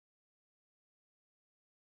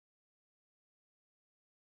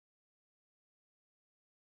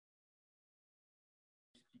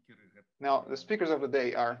Now, the speakers of the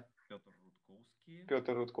day are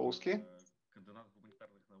Piotr Rudkowski,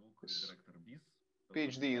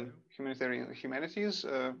 PhD in humanitarian humanities.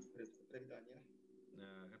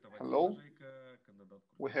 Hello.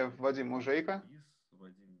 We have Vadim Muzheiko,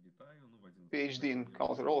 PhD in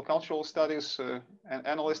cultural studies, an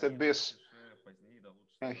analyst at BISS.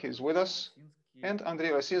 He's with us. And Andrei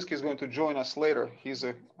Rosinsky is going to join us later. He's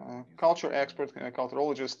a culture expert, a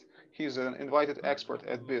culturologist. He's an invited expert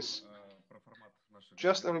at BISS.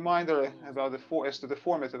 Just a reminder about as to the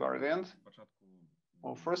format of our event.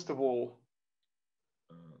 Well, first of all,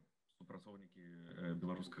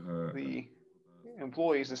 the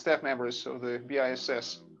employees, the staff members of the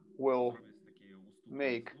BISS will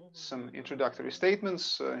make some introductory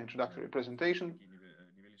statements, introductory presentation.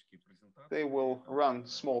 They will run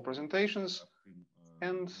small presentations,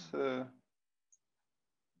 and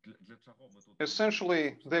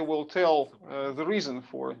essentially they will tell the reason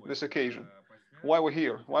for this occasion, why we're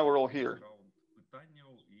here, why we're all here.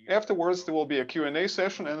 Afterwards, there will be a Q&A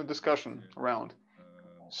session and a discussion round.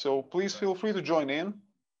 So please feel free to join in.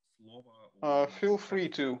 Feel free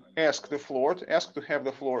to ask the floor, to have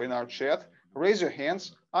the floor in our chat. Raise your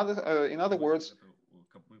hands. In other words,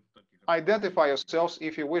 identify yourselves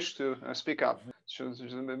if you wish to speak up. So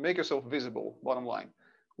make yourself visible, bottom line.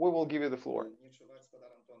 We will give you the floor.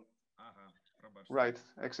 Right,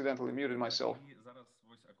 accidentally muted myself.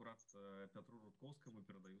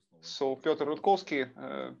 So Piotr Rudkowski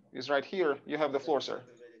is right here. You have the floor, sir.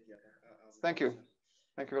 Thank you.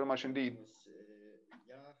 Thank you very much indeed.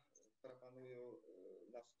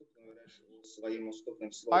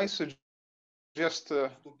 I suggest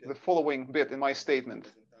the following bit in my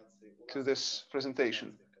statement to this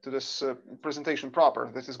presentation,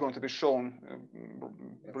 proper that is going to be shown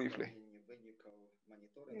briefly.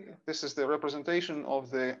 This is the representation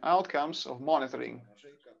of the outcomes of monitoring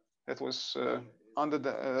that was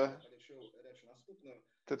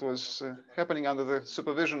happening under the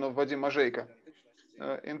supervision of Vadim Muzheiko.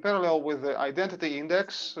 In parallel with the identity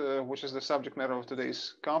index, which is the subject matter of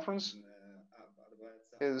today's conference,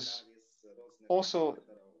 is also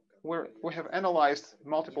where we have analyzed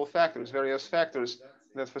multiple factors, various factors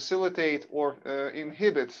that facilitate or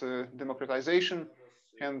inhibit democratization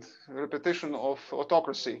and repetition of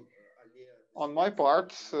autocracy. On my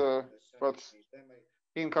part, but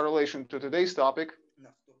in correlation to today's topic,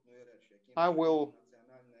 I will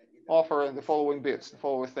offer the following bits, the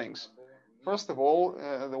following things. First of all,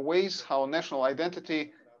 the ways how national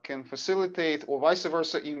identity can facilitate or vice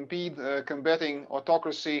versa impede combating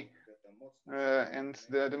autocracy and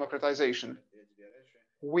the democratization.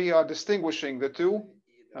 We are distinguishing the two,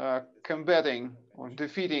 combating or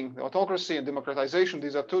defeating the autocracy and democratization.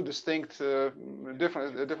 These are two distinct,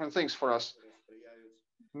 different things for us.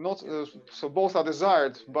 So both are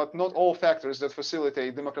desired, but not all factors that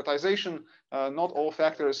facilitate democratization, not all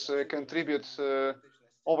factors contribute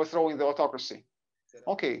overthrowing the autocracy.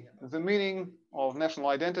 Okay, the meaning of national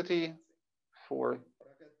identity for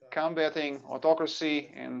combating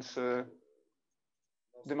autocracy and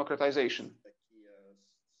democratization.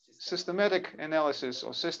 Systematic analysis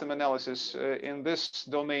or system analysis in this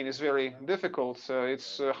domain is very difficult.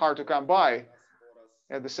 It's hard to come by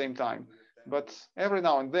at the same time. But every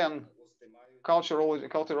now and then,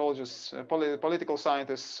 culturologists, political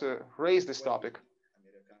scientists raise this topic.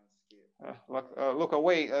 Look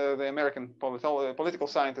away, the American political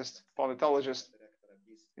scientist, politologist,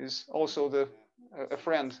 is also a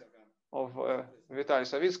friend of Vitaly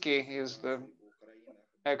Savitsky. He is the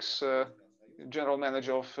ex-general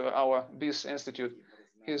manager of our BISS Institute.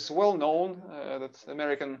 He's well known, that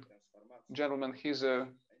American gentleman. He's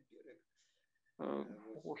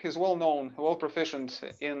well known, well proficient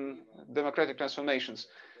in democratic transformations.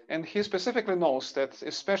 And he specifically knows that,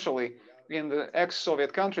 especially in the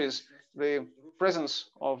ex-Soviet countries, the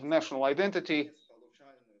presence of national identity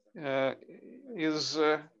is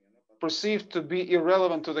perceived to be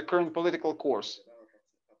irrelevant to the current political course.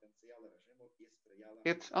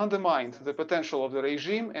 It undermined the potential of the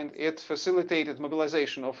regime, and it facilitated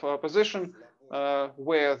mobilization of opposition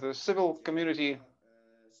where the civil community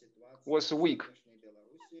was weak.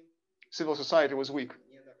 Civil society was weak.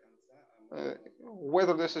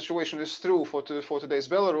 Whether the situation is true for today's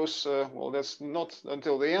Belarus, well, that's not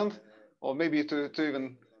until the end, or maybe to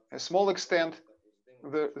even a small extent.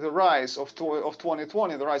 The rise of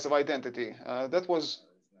 2020, the rise of identity, that was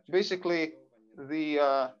basically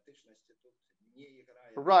the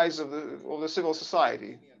rise of the civil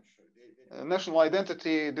society. National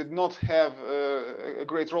identity did not have a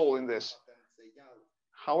great role in this.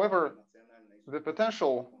 However, the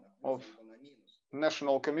potential of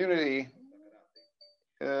national community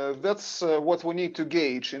That's what we need to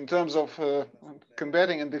gauge in terms of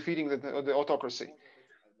combating and defeating the autocracy.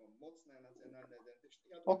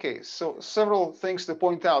 Okay, so several things to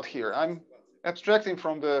point out here. I'm abstracting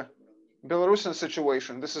from the Belarusian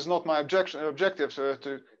situation. This is not my objective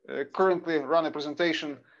to currently run a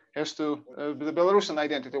presentation as to the Belarusian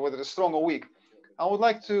identity, whether it's strong or weak. I would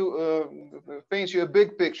like to paint you a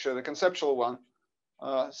big picture, the conceptual one.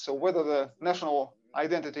 So whether the national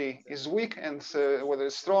identity is weak and whether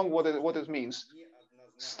it's strong, what it means.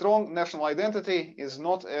 Strong national identity is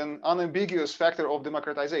not an unambiguous factor of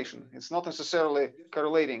democratization. It's not necessarily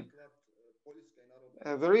correlating.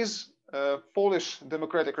 There is a Polish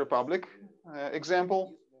Democratic Republic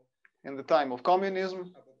example in the time of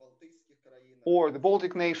communism, or the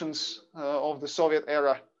Baltic nations of the Soviet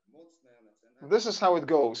era. This is how it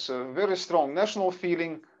goes. A very strong national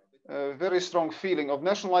feeling, a very strong feeling of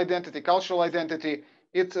national identity, cultural identity.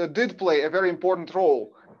 It did play a very important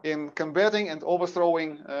role in combating and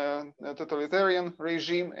overthrowing a totalitarian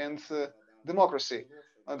regime and democracy.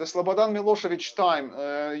 The Slobodan Milosevic time,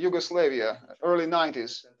 Yugoslavia, early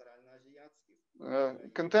 90s,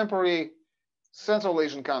 contemporary Central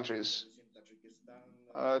Asian countries,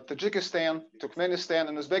 Tajikistan, Turkmenistan,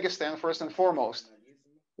 and Uzbekistan, first and foremost,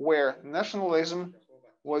 where nationalism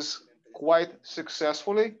was quite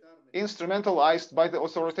successfully instrumentalized by the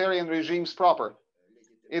authoritarian regimes proper.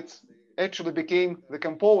 It actually became the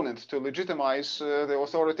component to legitimize the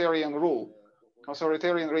authoritarian rule,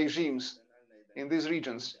 authoritarian regimes in these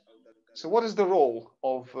regions. So what is the role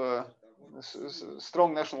of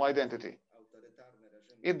strong national identity?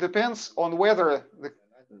 It depends on whether the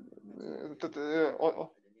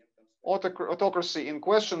autocracy in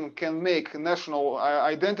question can make national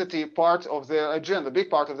identity part of their agenda, big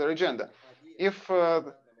part of their agenda. If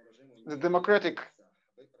the democratic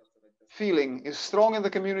feeling is strong in the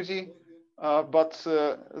community, but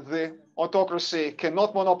the autocracy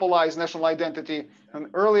cannot monopolize national identity, and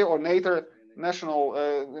earlier or later national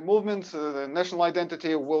movement, the national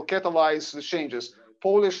identity will catalyze the changes.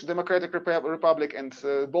 Polish Democratic Republic and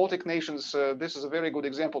Baltic nations, this is a very good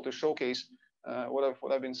example to showcase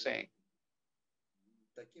what I've been saying.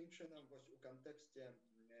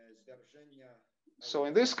 So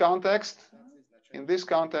in this context,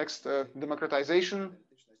 democratization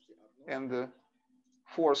and the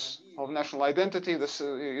force of national identity, this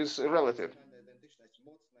is relative.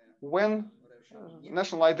 When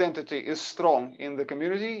national identity is strong in the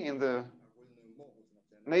community, in the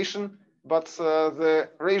nation, but the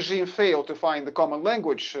regime failed to find the common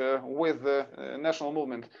language with the national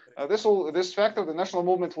movement, this factor, the national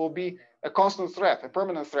movement, will be a constant threat, a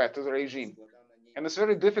permanent threat to the regime. And it's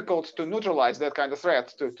very difficult to neutralize that kind of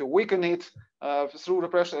threat, to weaken it through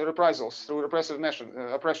reprisals, through repressive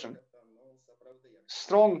oppression.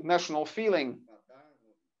 Strong national feeling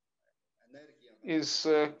is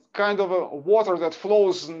kind of a water that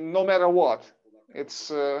flows no matter what. It's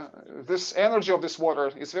this energy of this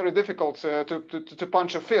water is very difficult to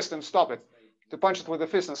punch a fist and stop it, to punch it with a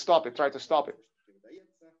fist and stop it, try to stop it.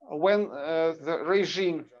 When the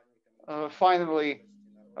regime finally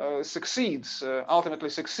ultimately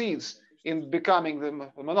succeeds in becoming the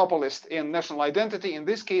monopolist in national identity, in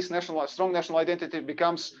this case, strong national identity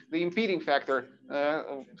becomes the impeding factor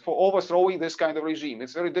for overthrowing this kind of regime.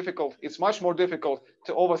 It's very difficult. It's much more difficult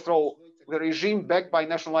to overthrow the regime backed by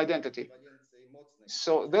national identity.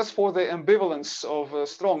 So that's for the ambivalence of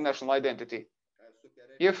strong national identity.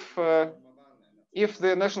 If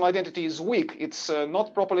the national identity is weak, it's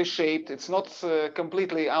not properly shaped, it's not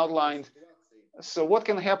completely outlined. So what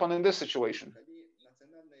can happen in this situation?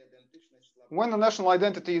 When the national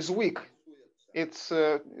identity is weak, it's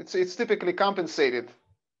typically compensated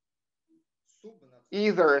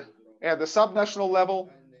either at the subnational level,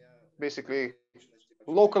 basically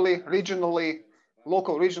locally, regionally,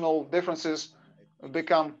 local regional differences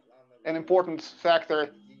become an important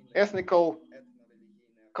factor, ethnical,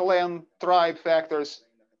 clan, tribe factors.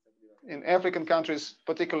 In African countries,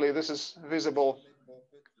 particularly, this is visible.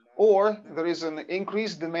 Or there is an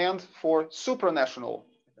increased demand for supranational.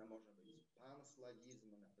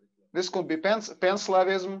 This could be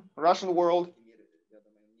pan-Slavism, Russian world.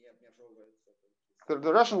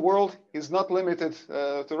 The Russian world is not limited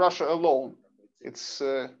to Russia alone. It's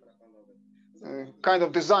kind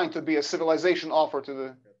of designed to be a civilization offer to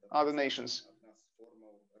the other nations.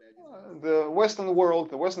 The Western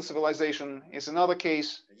world, the Western civilization, is another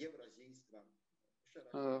case.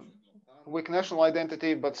 Weak national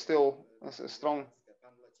identity, but still a strong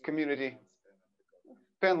community.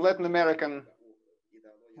 Pan-Latin American,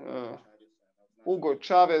 Hugo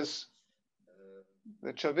Chavez,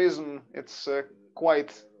 the Chavism, it's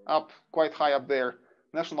quite high up there.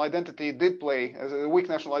 national identity did play, as a weak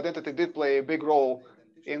national identity did play a big role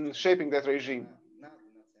in shaping that regime.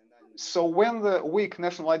 So when the weak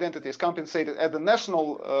national identity is compensated at the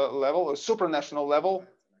national level, or supranational level,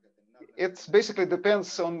 it basically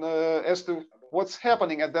depends on as to what's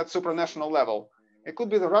happening at that supranational level. It could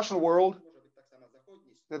be the Russian world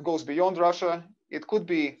that goes beyond Russia. It could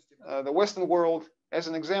be the Western world. As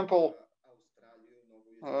an example,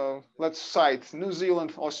 let's cite New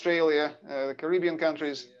Zealand, Australia, the Caribbean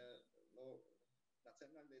countries,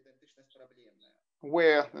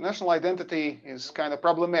 where the national identity is kind of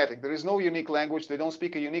problematic. There is no unique language. They don't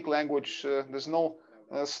speak a unique language. There's no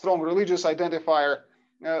strong religious identifier.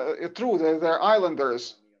 True, they're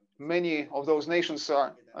islanders. Many of those nations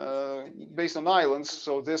are based on islands,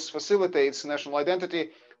 so this facilitates national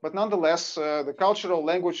identity. But nonetheless, the cultural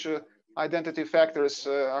language identity factors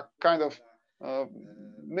are kind of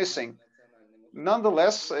missing.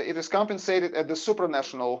 Nonetheless, it is compensated at the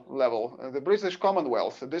supranational level. The British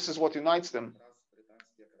Commonwealth, this is what unites them.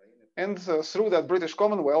 And through that British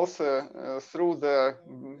Commonwealth, through the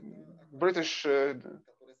British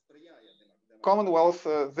Commonwealth,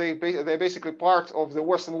 they're basically part of the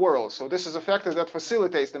Western world. So this is a factor that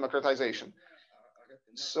facilitates democratization.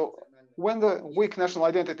 So when the weak national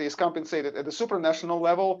identity is compensated at the supranational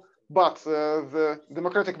level, but the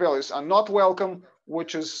democratic values are not welcome,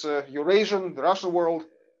 which is Eurasian, the Russian world,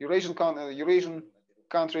 Eurasian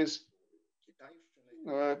countries,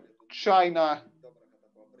 China,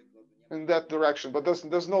 in that direction. But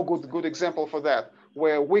there's no good example for that,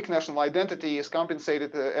 where weak national identity is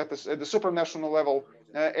compensated at the supranational level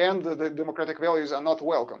and the democratic values are not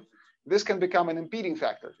welcome. This can become an impeding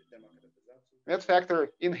factor. That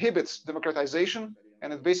factor inhibits democratization,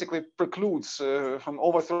 and it basically precludes from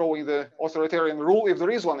overthrowing the authoritarian rule, if there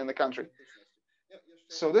is one in the country.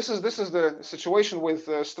 So this is the situation with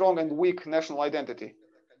strong and weak national identity.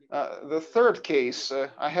 The third case,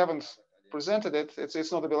 I haven't presented it.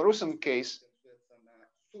 It's not a Belarusian case,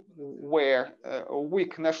 where a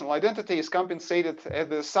weak national identity is compensated at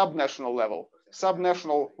the subnational level,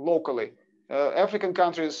 subnational locally. African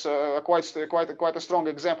countries are quite a strong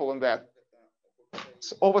example in that.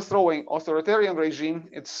 So overthrowing authoritarian regime,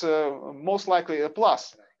 it's most likely a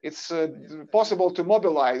plus. It's possible to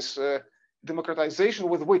mobilize democratization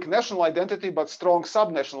with weak national identity but strong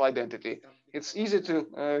subnational identity. It's easy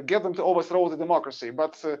to get them to overthrow the democracy,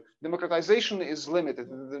 but democratization is limited.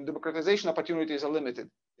 The democratization opportunities are limited.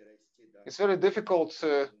 It's very difficult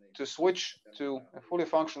to switch to a fully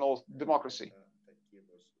functional democracy.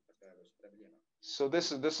 So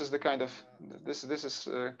this is kind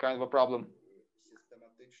of a problem.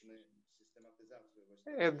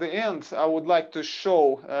 At the end, I would like to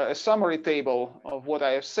show a summary table of what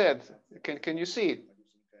I have said. Can you see it?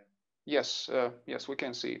 Yes, yes, we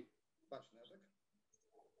can see it.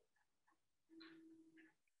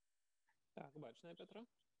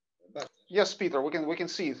 Yes, Peter, we can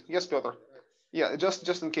see it. Yes, Peter. Yeah,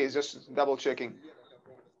 just in case, just double checking.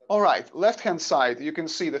 All right, left-hand side, you can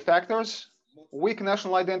see the factors: weak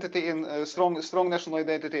national identity in strong national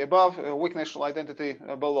identity above, weak national identity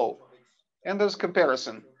below. And there's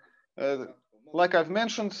comparison. Like I've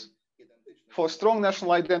mentioned, for strong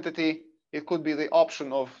national identity, it could be the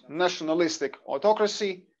option of nationalistic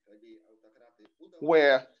autocracy,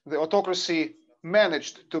 where the autocracy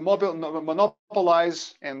managed to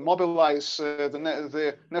monopolize and mobilize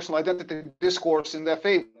the national identity discourse in their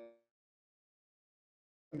favor.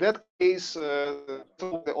 In that case, the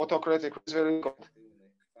autocratic is very good.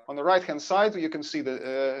 On the right-hand side, you can see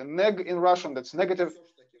the neg in Russian, that's negative.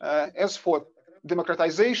 As for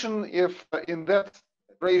democratization, if in that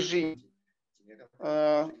regime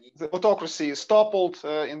the autocracy is toppled,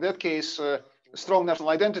 in that case, strong national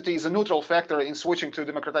identity is a neutral factor in switching to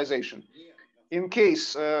democratization. In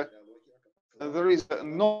case there is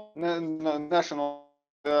no national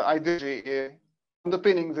ideology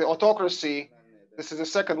underpinning the autocracy, this is the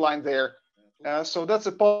second line there. So that's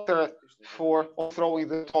a pointer for overthrowing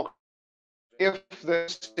the autocracy. If the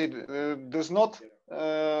state does not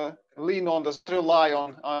lean on, does not rely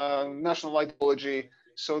on national ideology,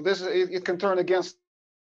 so this it can turn against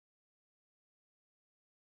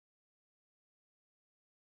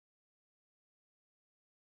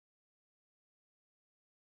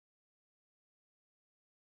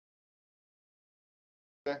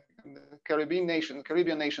the Caribbean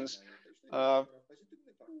nations.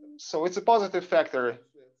 So it's a positive factor.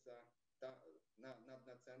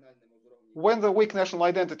 When the weak national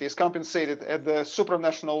identity is compensated at the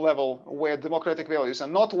supranational level, where democratic values are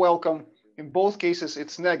not welcome, in both cases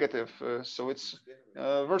it's negative. So it's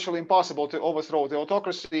virtually impossible to overthrow the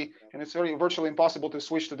autocracy, and it's virtually impossible to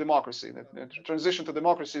switch to democracy. The transition to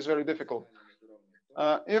democracy is very difficult.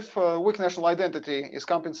 If weak national identity is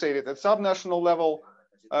compensated at subnational level,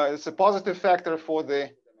 it's a positive factor for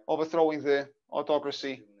the overthrowing the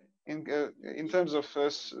autocracy. In terms of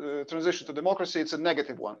transition to democracy, it's a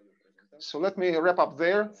negative one. So let me wrap up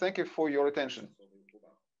there. Thank you for your attention.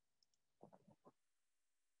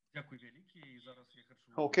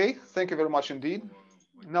 Okay, thank you very much indeed.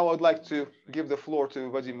 Now I'd like to give the floor to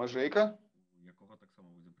Vadim Mazheiko.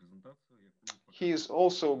 He is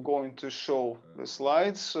also going to show the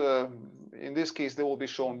slides. In this case, they will be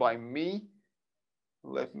shown by me.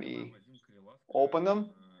 Let me open them.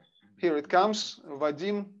 Here it comes.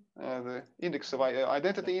 Vadim, the index of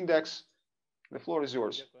identity index. The floor is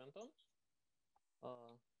yours.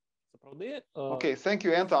 Okay, thank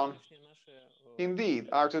you, Anton. Indeed,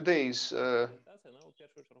 our today's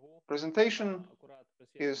presentation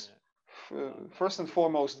is first and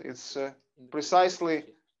foremost, it's precisely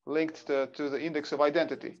linked to the index of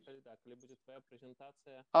identity.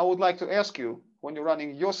 I would like to ask you, when you're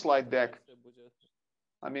running your slide deck,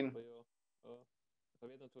 I mean,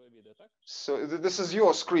 so this is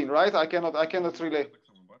your screen, right? I cannot really.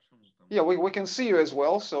 Yeah, we can see you as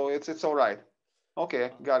well, so it's all right.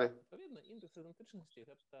 Okay, got it.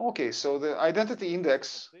 Okay, so the identity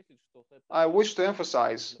index, I wish to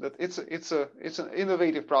emphasize that it's an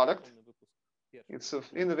innovative product. It's of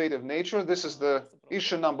innovative nature. This is the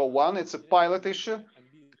issue number 1. It's a pilot issue.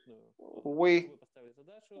 We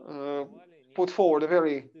put forward a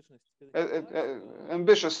very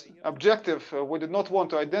ambitious objective. We did not want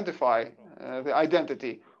to identify the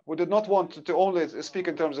identity. We did not want to only speak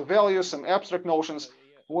in terms of values, some abstract notions.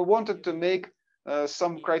 We wanted to make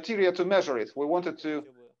some criteria to measure it. We wanted to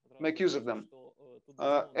make use of them.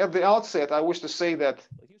 At the outset, I wish to say that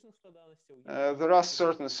there are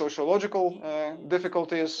certain sociological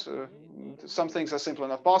difficulties. Some things are simply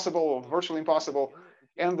not possible or virtually impossible.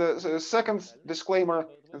 And the second disclaimer,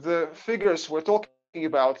 the figures we're talking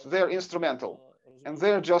about, they're instrumental. And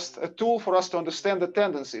they're just a tool for us to understand the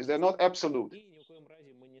tendencies. They're not absolute.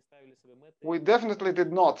 We definitely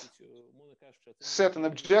did not set an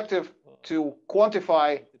objective to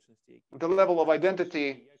quantify the level of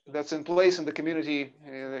identity that's in place in the community,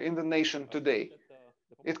 in the nation today.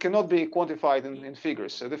 It cannot be quantified in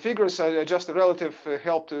figures. The figures are just a relative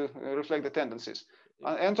help to reflect the tendencies.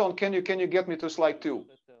 Anton, can you get me to slide 2?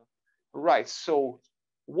 Right. So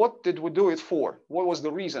what did we do it for? What was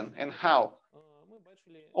the reason and how?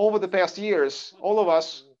 Over the past years, all of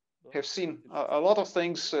us have seen a lot of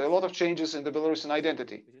things, a lot of changes in the Belarusian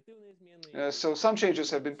identity. So some changes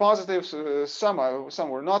have been positive, some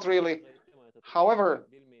were not really. However,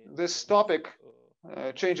 this topic,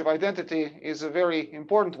 change of identity, is a very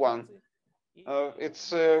important one.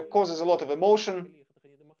 It causes a lot of emotion,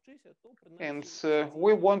 and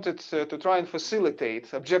we wanted to try and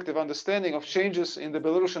facilitate objective understanding of changes in the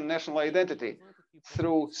Belarusian national identity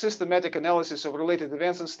through systematic analysis of related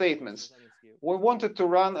events and statements. We wanted to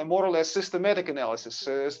run a more or less systematic analysis,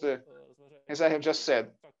 as I have just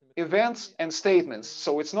said, events and statements.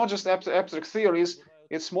 So it's not just abstract theories,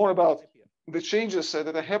 it's more about the changes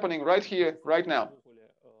that are happening right here, right now.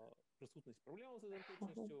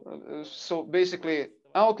 So basically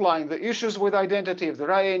outline the issues with identity, if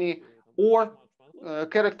there are any, or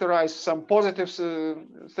characterize some positive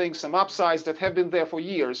things, some upsides that have been there for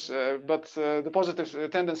years, but the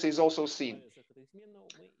positive tendency is also seen.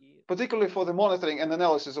 Particularly for the monitoring and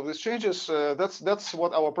analysis of these changes, that's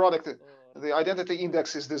what our product, the identity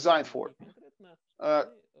index, is designed for.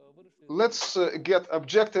 Let's get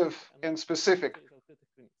objective and specific.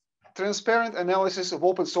 Transparent analysis of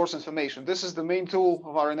open source information. This is the main tool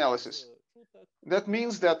of our analysis. That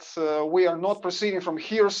means that we are not proceeding from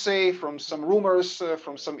hearsay, from some rumors,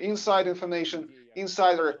 from some inside information,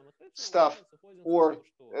 insider stuff, or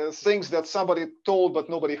things that somebody told but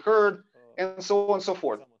nobody heard, and so on and so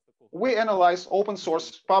forth. We analyze open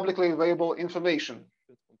source, publicly available information,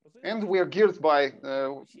 and we are geared by.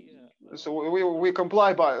 So we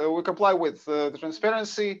comply with the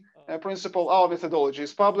transparency principle. Our methodology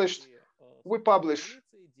is published. We publish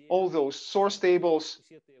all those source tables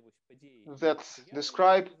that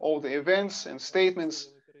describe all the events and statements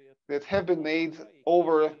that have been made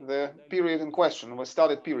over the period in question, the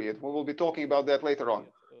studied period. We will be talking about that later on.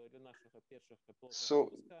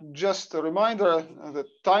 So just a reminder, the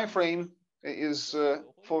time frame is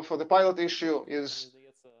for the pilot issue is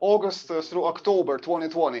August through October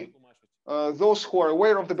 2020. Those who are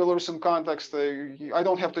aware of the Belarusian context, I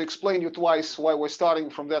don't have to explain you twice why we're starting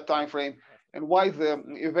from that time frame. and why the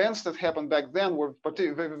events that happened back then were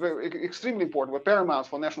extremely important, were paramount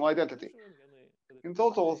for national identity. In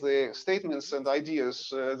total, the statements and ideas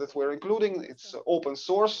that we're including, it's open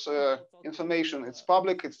source information, it's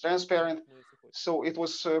public, it's transparent. So it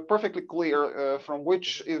was perfectly clear from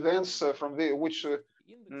which events, from which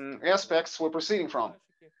aspects we're proceeding from.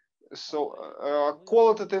 So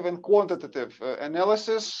qualitative and quantitative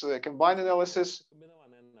analysis, combined analysis.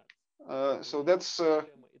 So that's,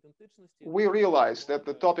 we realize that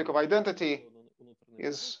the topic of identity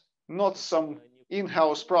is not some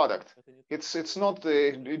in-house product. It's not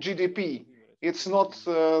the GDP. It's not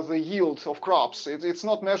the yield of crops. It's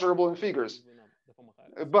not measurable in figures.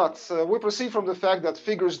 But we proceed from the fact that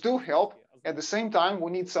figures do help. At the same time,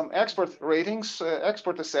 we need some expert ratings,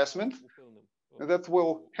 expert assessment that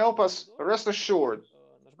will help us rest assured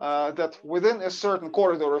that within a certain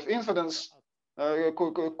corridor of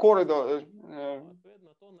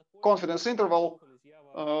confidence interval,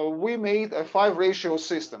 we made a 5-ratio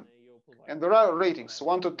system. And there are ratings,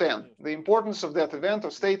 1 to 10, the importance of that event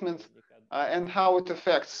or statement and how it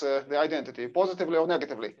affects the identity, positively or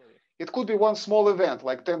negatively. It could be one small event,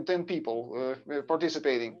 like 10 people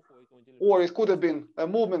participating, or it could have been a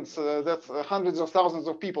movement that hundreds of thousands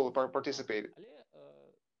of people participated.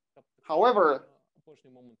 However,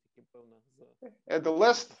 at the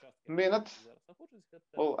last minute,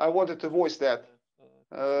 well, I wanted to voice that.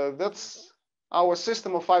 That's our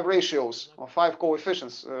system of 5 ratios, or 5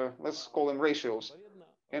 coefficients. Let's call them ratios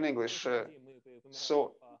in English.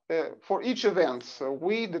 So for each event,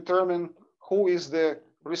 we determine who is the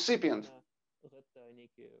recipient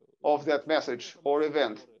of that message or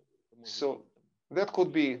event. So that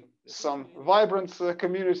could be some vibrant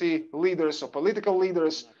community leaders or political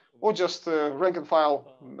leaders, or just rank and file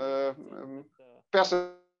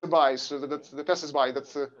passers-by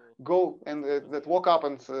that go and that walk up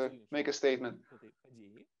and make a statement.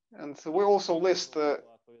 And we also list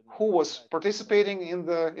who was participating in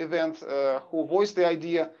the event, who voiced the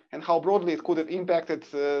idea, and how broadly it could have impacted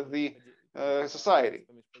the society.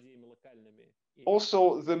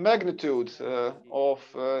 Also, the magnitude of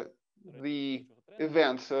the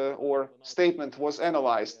event or statement was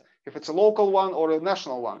analyzed. If it's a local one or a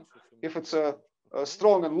national one. If it's a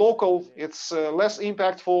strong and local, it's less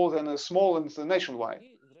impactful than a small and nationwide.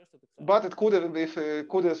 But it could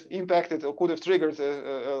have impacted or could have triggered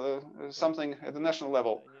something at the national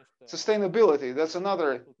level. Sustainability, that's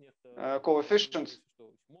another coefficient.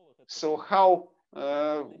 So how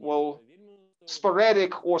well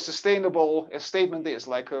sporadic or sustainable a statement is.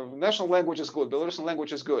 Like national language is good, Belarusian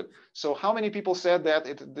language is good. So how many people said that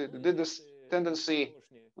did this tendency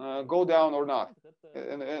go down or not?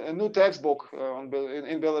 A new textbook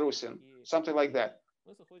in Belarusian, something like that.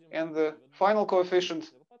 And the final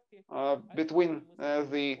coefficient between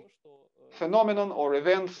the phenomenon or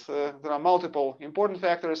event, there are multiple important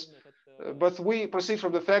factors, but we proceed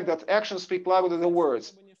from the fact that actions speak louder than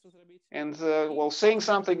words. And well, saying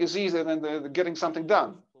something is easier than getting something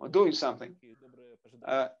done or doing something.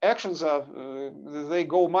 Actions are, they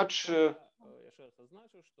go much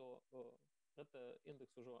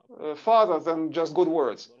farther than just good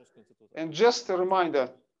words. And just a reminder,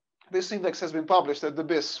 this index has been published at the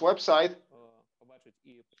BISS website.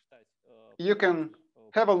 You can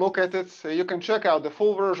have a look at it. You can check out the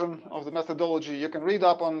full version of the methodology. You can read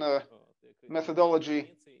up on the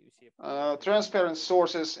methodology, transparent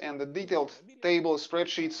sources, and the detailed tables,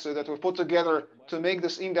 spreadsheets that we've put together to make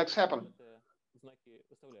this index happen.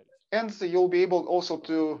 And you'll be able also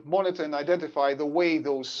to monitor and identify the way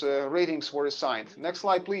those ratings were assigned. Next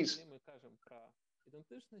slide, please.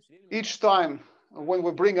 Each time when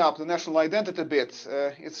we bring up the national identity bit,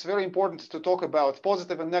 it's very important to talk about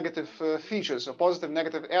positive and negative features or positive and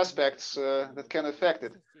negative aspects that can affect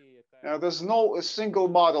it. There's no single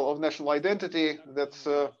model of national identity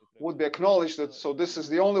that would be acknowledged that so this is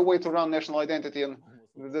the only way to run national identity and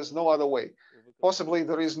there's no other way. Possibly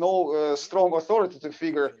there is no strong authoritative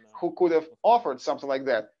figure who could have offered something like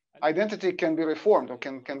that. Identity can be reformed or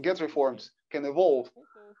can get reformed, can evolve.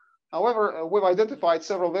 However, we've identified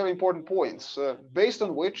several very important points based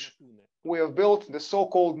on which we have built the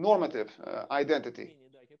so-called normative identity.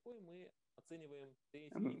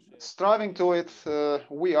 Striving to it,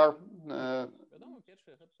 we are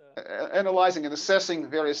analyzing and assessing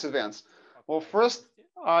various events. Well, first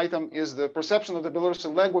item is the perception of the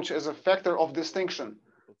Belarusian language as a factor of distinction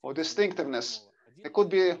or distinctiveness. There could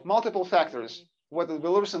be multiple factors, whether the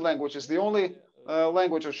Belarusian language is the only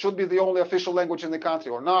language or should be the only official language in the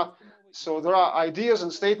country or not. So there are ideas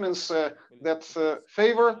and statements that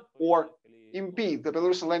favor or impede the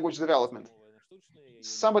Belarusian language development.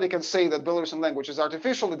 somebody can say that Belarusian language is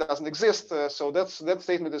artificial, it doesn't exist, so that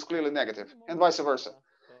statement is clearly negative, and vice versa.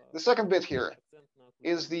 The second bit here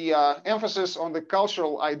is the emphasis on the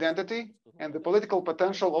cultural identity and the political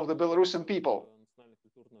potential of the Belarusian people,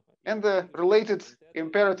 and the related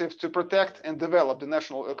imperative to protect and develop the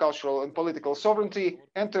national, cultural, and political sovereignty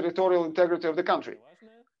and territorial integrity of the country.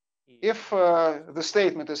 If the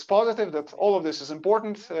statement is positive, that all of this is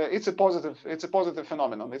important, it's a positive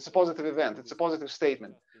phenomenon, it's a positive event, it's a positive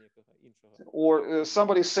statement. Or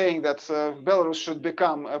somebody saying that Belarus should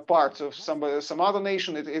become a part of some other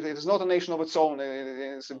nation, it is not a nation of its own,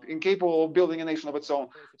 it is incapable of building a nation of its own.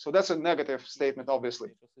 So that's a negative statement, obviously.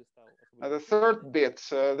 The third bit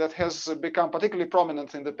that has become particularly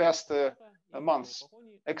prominent in the past months,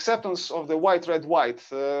 acceptance of the white, red, white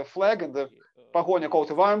flag and the Pahonia coat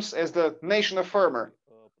of arms as the nation affirmer,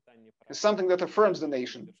 is something that affirms the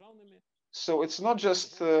nation. So it's not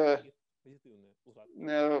just there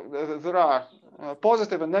are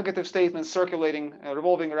positive and negative statements circulating,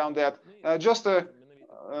 revolving around that. Just a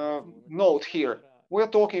note here. We're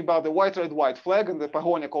talking about the white, red, white flag and the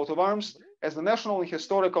Pahonia coat of arms as the national and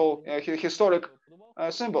historic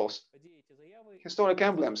symbols, historic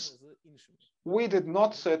emblems. We did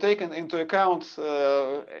not take into account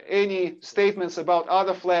any statements about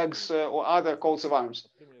other flags or other coats of arms.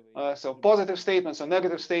 So positive statements or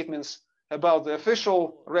negative statements about the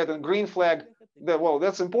official red and green flag, well,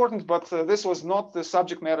 that's important, but this was not the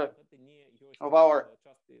subject matter of our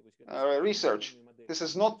research. This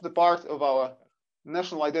is not the part of our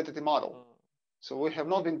national identity model. So we have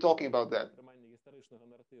not been talking about that.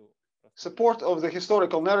 Support of the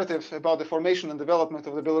historical narrative about the formation and development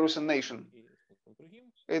of the Belarusian nation.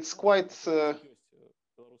 It's quite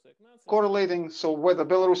correlating, so whether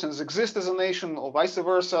Belarusians exist as a nation or vice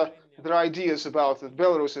versa, there are ideas about that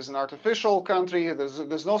Belarus is an artificial country,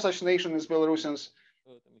 there's no such nation as Belarusians,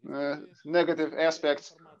 negative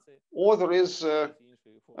aspects, or there is a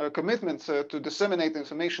commitment to disseminate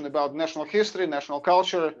information about national history, national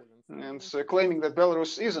culture, and claiming that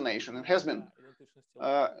Belarus is a nation and has been.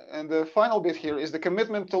 And the final bit here is the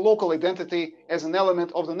commitment to local identity as an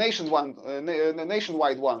element of the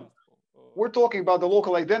nationwide one. We're talking about the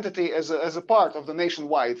local identity as a part of the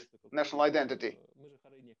nationwide national identity.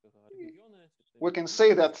 We can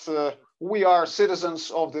say that we are citizens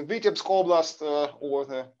of the Vitebsk Oblast or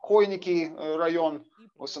the Khoiniki Rayon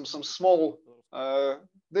or some small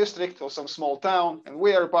district or some small town, and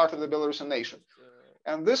we are a part of the Belarusian nation.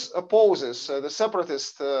 And this opposes the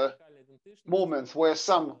separatist movement when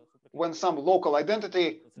some local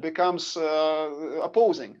identity becomes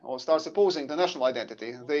opposing or starts opposing the national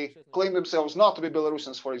identity. They claim themselves not to be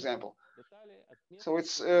Belarusians, for example. So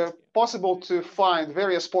it's possible to find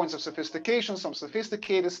various points of sophistication, some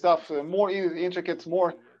sophisticated stuff, more intricate,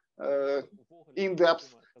 more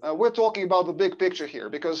in-depth. We're talking about the big picture here,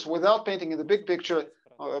 because without painting in the big picture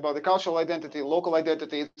about the cultural identity, local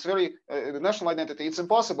identity, it's the national identity, it's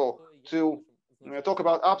impossible to talk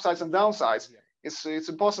about upsides and downsides. It's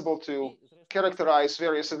impossible to characterize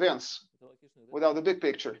various events without the big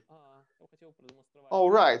picture. All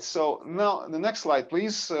right, so now the next slide,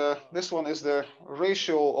 please. This one is the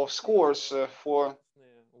ratio of scores for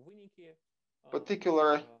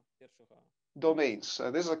particular domains.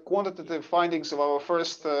 These are quantitative findings of our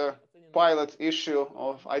first pilot issue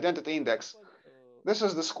of Identity Index. This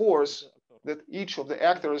is the scores that each of the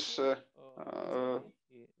actors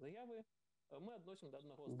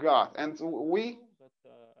got, and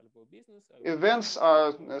events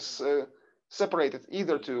are separated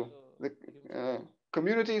either to the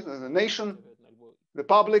community, the nation, the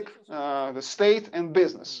public, the state, and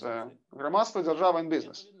business. Громадство, держава, and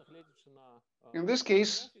business. In this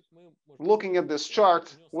case, looking at this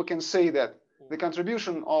chart, we can say that the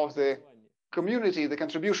contribution of the community, the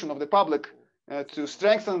contribution of the public to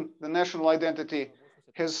strengthen the national identity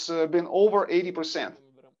has been over 80%,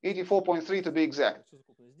 84.3 to be exact.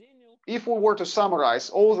 If we were to summarize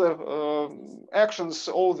all the actions,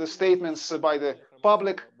 all the statements by the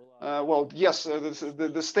public, well, yes,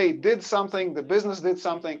 the state did something, the business did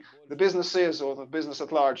something, the businesses or the business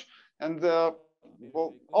at large. And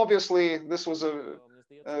well, obviously, this was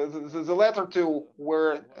the latter two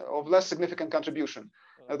were of less significant contribution.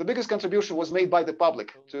 The biggest contribution was made by the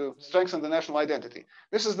public to strengthen the national identity.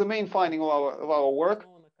 This is the main finding of our work.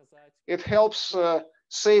 It helps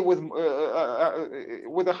say with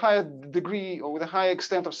a higher degree or with a higher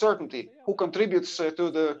extent of certainty who contributes to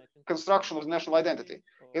the construction of national identity.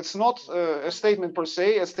 It's not a statement per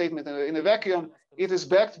se, a statement in a vacuum. It is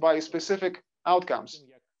backed by specific outcomes.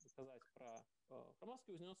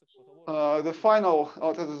 The final,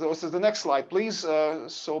 the next slide, please.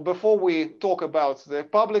 So before we talk about the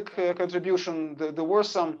public contribution, there were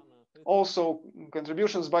some also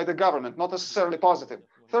contributions by the government, not necessarily positive.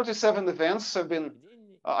 37 events have been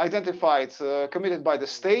identified, committed by the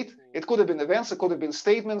state. It could have been events, it could have been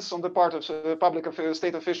statements on the part of public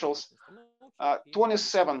state officials.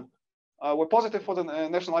 27 were positive for the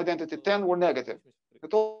national identity, 10 were negative. The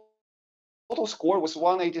total score was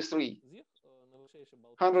 183.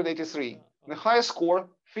 The highest score,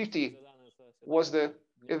 50, was the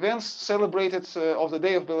events celebrated of the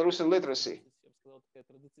Day of Belarusian Literacy.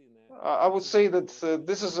 I would say that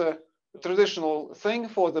this is a traditional thing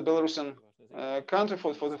for the Belarusian country,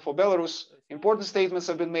 for Belarus. Important statements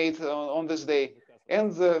have been made on this day.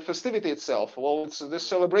 And the festivity itself, well, this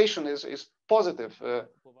celebration is positive.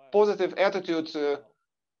 Positive attitude to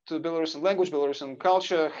Belarusian language, Belarusian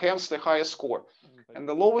culture, hence the highest score. And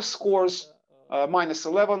the lowest scores,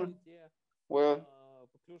 -11, were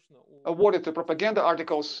awarded to propaganda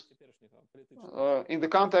articles in the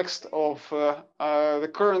context of the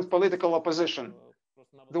current political opposition.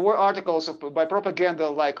 There were articles by propaganda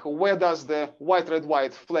like, where does the white, red,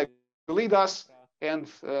 white flag lead us? And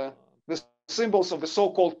the symbols of the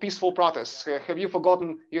so-called peaceful protests. Have you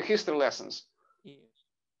forgotten your history lessons?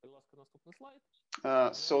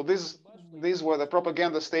 So these were the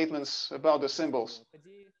propaganda statements about the symbols.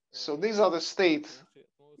 So these are the state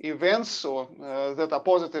events that are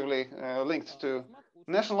positively linked to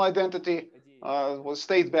national identity, was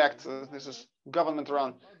state-backed. This is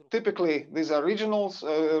government-run. Typically, these are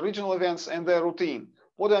regional events, and they're routine.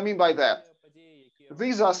 What do I mean by that?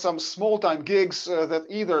 These are some small-time gigs that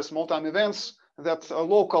either small-time events that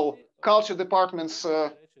local culture departments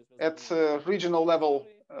at regional level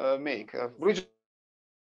make.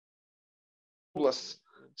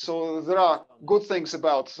 So there are good things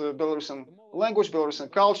about Belarusian language, Belarusian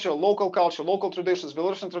culture, local traditions,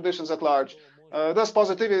 Belarusian traditions at large. There's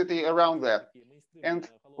positivity around that. And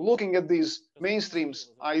looking at these mainstream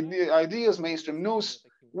ideas, mainstream news,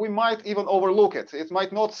 we might even overlook it. It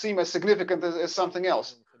might not seem as significant as something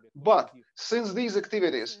else. But since these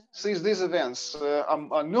activities, since these events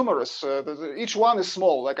are numerous, each one is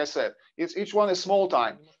small, like I said, each one is small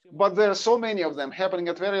time, but there are so many of them happening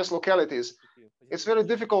at various localities, it's very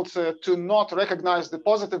difficult to not recognize the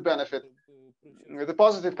positive benefit, the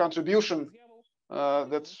positive contribution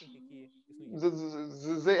that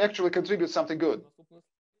they actually contribute something good.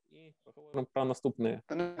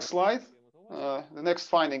 The next slide, the next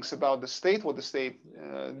findings about the state, what the state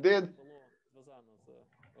did.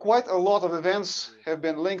 Quite a lot of events have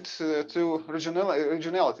been linked to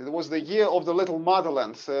regionality. There was the Year of the Little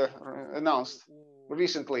Motherland announced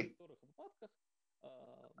recently.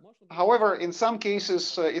 However, in some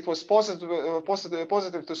cases, it was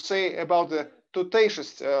positive to say about the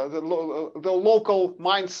tutatious, the local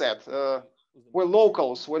mindset. We're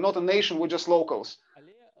locals, we're not a nation, we're just locals.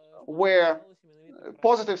 Where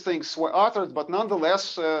positive things were uttered, but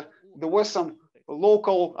nonetheless, there was some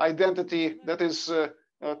local identity that is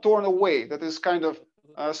torn away, that is kind of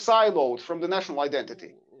siloed from the national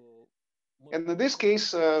identity. And in this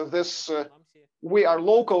case, we are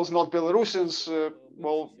locals, not Belarusians.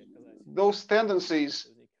 Well, those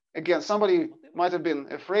tendencies, again, somebody might have been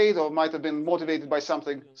afraid or might have been motivated by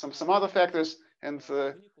something, some other factors, and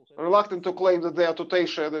reluctant to claim that they are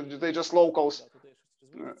tutatious, that they're just locals.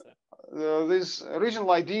 These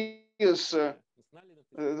regional ideas,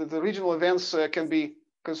 the regional events can be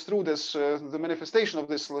construed as the manifestation of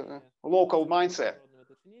this local mindset.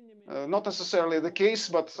 Not necessarily the case,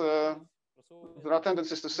 but there are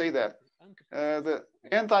tendencies to say that. The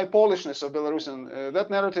anti-Polishness of Belarusian, that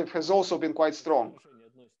narrative has also been quite strong.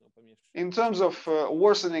 In terms of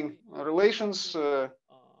worsening relations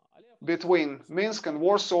between Minsk and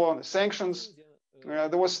Warsaw, sanctions,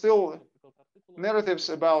 there was still narratives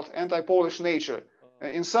about anti-Polish nature.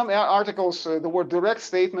 In some articles, there were direct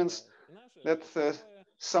statements that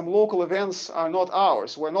some local events are not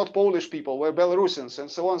ours. We're not Polish people, we're Belarusians, and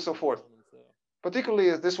so on and so forth.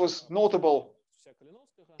 Particularly, this was notable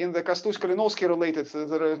in the Kostuś-Kalinowski related,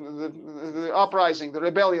 the uprising, the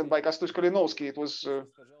rebellion by Kostuś-Kalinowski. It was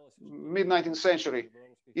mid-19th century.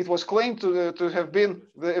 It was claimed to have been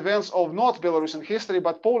the events of not Belarusian history,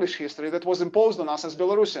 but Polish history that was imposed on us as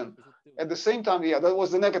Belarusian. At the same time, yeah, that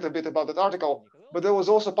was the negative bit about that article, but there was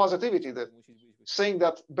also positivity, that saying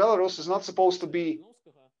that Belarus is not supposed to be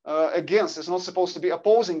is not supposed to be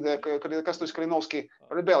opposing the Kostuś-Kalinowski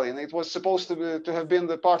rebellion. It was supposed to have been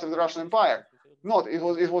the part of the Russian Empire.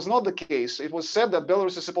 It was not the case. It was said that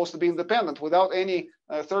Belarus is supposed to be independent without any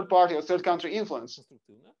third party or third country influence.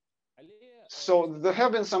 So there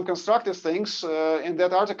have been some constructive things in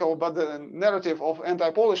that article, but the narrative of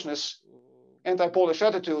anti-Polishness, anti-Polish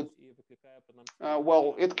attitude,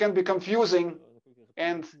 well, it can be confusing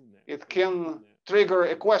and it can trigger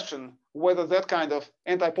a question whether that kind of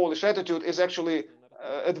anti-Polish attitude is actually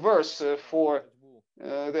adverse for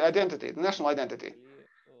the identity, the national identity.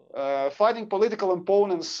 Fighting political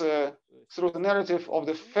opponents through the narrative of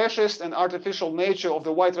the fascist and artificial nature of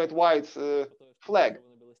the white, red, white flag.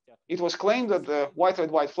 It was claimed that the white,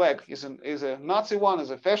 red, white flag is a Nazi one, is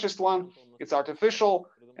a fascist one, it's artificial.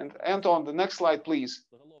 And Anton, the next slide, please.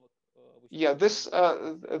 Yeah, this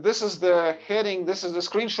is the heading, this is the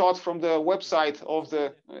screenshot from the website of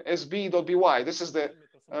the sb.by. This is the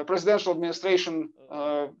presidential administration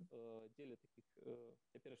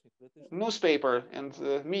newspaper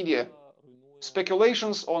and media.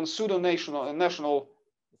 Speculations on pseudo-national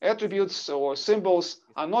attributes or symbols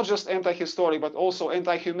are not just anti-historic, but also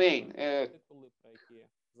anti-humane.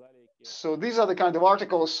 So these are the kind of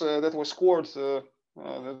articles that were scored,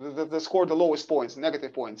 that scored the lowest points,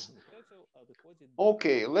 negative points.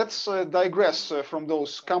 Okay, let's digress from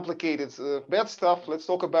those complicated bad stuff. Let's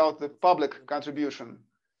talk about the public contribution,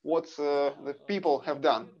 what the people have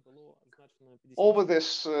done. Over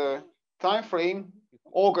this time frame,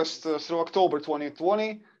 August through October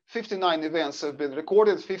 2020, 59 events have been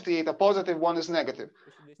recorded, 58 are positive, 1 is negative.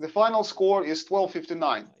 The final score is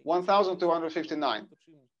 1259, 1,259.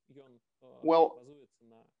 Well,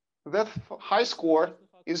 that high score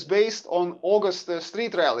is based on August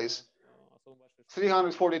street rallies,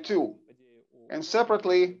 342. And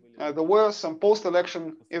separately, there were some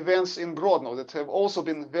post-election events in Grodno that have also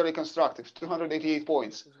been very constructive, 288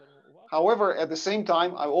 points. However, at the same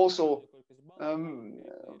time, I also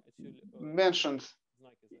mentioned,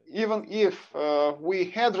 even if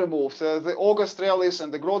we had removed the August rallies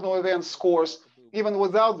and the Grodno event scores, even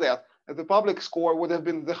without that, the public score would have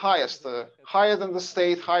been the highest, higher than the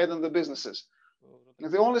state, higher than the businesses.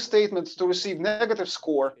 The only statement to receive negative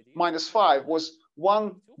score, -5, was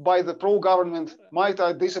one by the pro-government,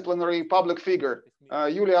 multidisciplinary public figure,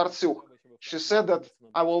 Yulia Artsukh. She said that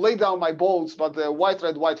I will lay down my bolts, but the white,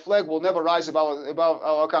 red, white flag will never rise above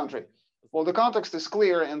our country. Well, the context is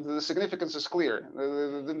clear and the significance is clear.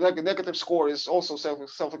 The negative score is also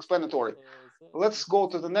self-explanatory. Let's go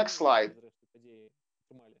to the next slide.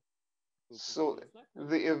 So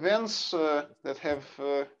the events that have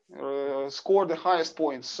scored the highest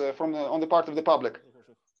points on the part of the public.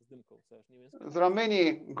 There are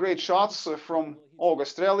many great shots from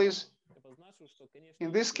August rallies.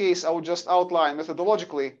 In this case, I would just outline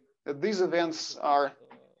methodologically that these events are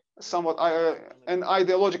somewhat an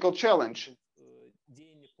ideological challenge.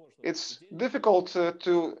 It's difficult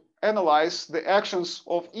to analyze the actions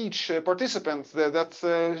of each participant that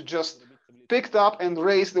just picked up and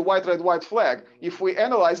raised the white, red, white flag. If we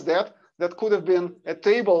analyze that, that could have been a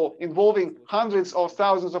table involving hundreds of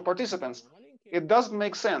thousands of participants. It doesn't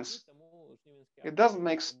make sense. It doesn't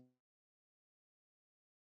make sense.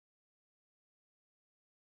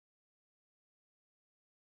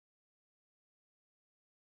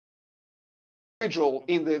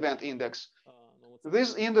 In the event index.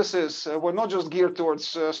 These indices were not just geared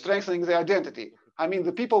towards strengthening the identity. I mean,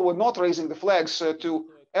 the people were not raising the flags to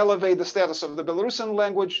elevate the status of the Belarusian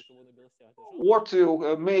language or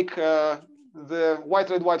to make the white,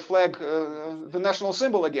 red, white flag the national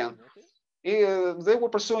symbol again. They were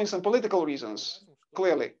pursuing some political reasons,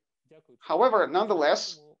 clearly. However,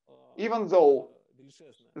 nonetheless, even though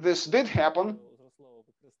this did happen,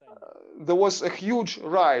 there was a huge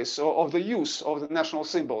rise of the use of the national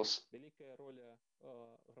symbols.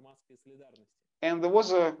 And there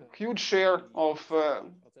was a huge share of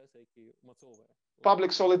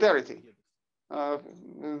public solidarity.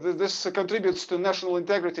 This contributes to national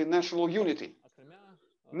integrity, national unity.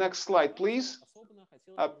 Next slide, please.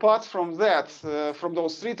 Apart from that, from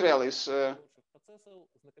those street rallies, there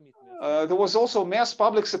was also mass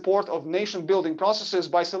public support of nation-building processes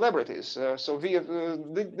by celebrities. So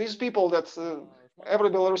these people that every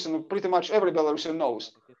Belarusian, pretty much every Belarusian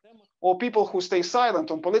knows, or people who stay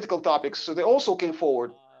silent on political topics, so they also came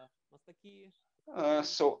forward.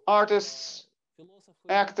 So artists,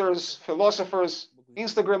 actors, philosophers,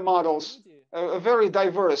 Instagram models, a very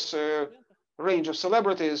diverse range of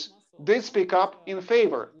celebrities did speak up in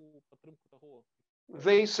favor.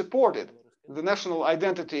 They supported the national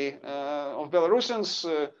identity of Belarusians.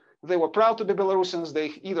 They were proud to be Belarusians.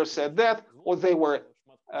 They either said that or they were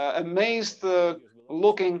amazed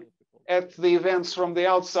looking at the events from the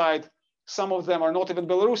outside. Some of them are not even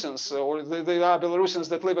Belarusians, or they are Belarusians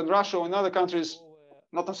that live in Russia or in other countries,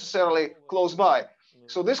 not necessarily close by.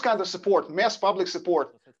 So this kind of support, mass public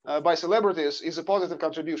support, by celebrities is a positive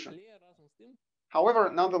contribution.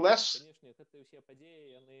 However, nonetheless,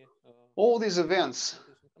 all these events,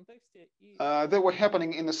 they were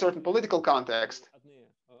happening in a certain political context.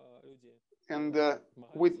 And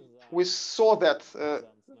we saw that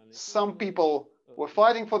some people were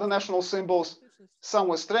fighting for the national symbols, some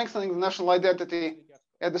were strengthening the national identity.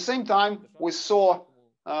 At the same time, we saw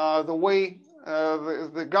the way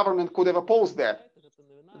the government could have opposed that.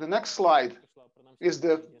 The next slide is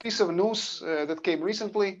the piece of news that came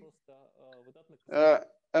recently.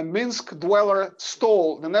 A Minsk dweller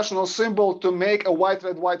stole the national symbol to make a white,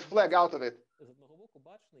 red, white flag out of it.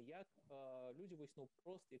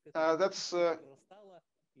 That's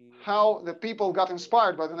how the people got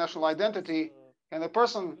inspired by the national identity, and the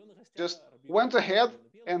person just went ahead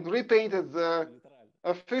and repainted the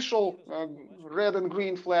official red and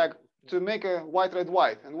green flag to make a white, red,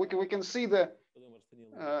 white. And we can see the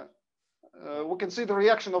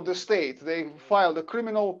reaction of the state. They filed a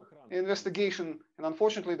criminal investigation, and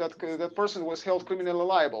unfortunately, that person was held criminally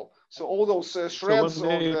liable. So all those shreds of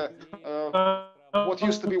the what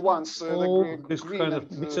used to be once the green kind of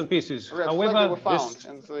bits and pieces. red However, flag, they were found,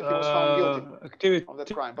 and he was found guilty of that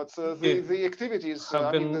crime. But the activities,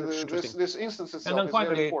 I mean, this instance itself is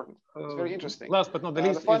very important. It's very interesting. Last but not the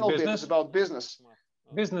least, the final is bit is about business.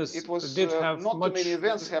 Business it was did have not too many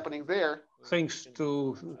events happening there. Things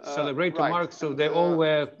to celebrate, to right. mark, so they all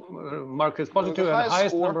were marked as positive, and the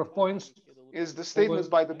highest number of points is the statements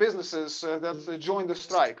by the businesses that joined the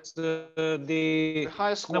strike. The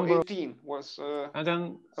highest score, 18, was and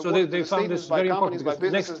then so they found this very important,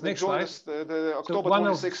 because next slide, the October so one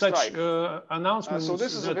 26th of such strike. announcements so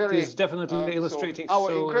this is that very, is definitely illustrating. So our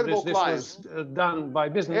so incredible this clients, was done by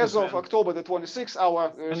business. As of October the 26th,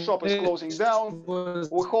 our shop is closing down.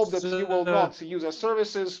 We hope that you will not use our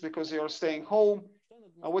services because you're staying home.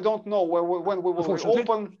 We don't know when we will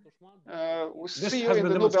reopen. We'll see you in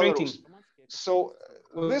the new Belarus. So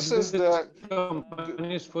this is the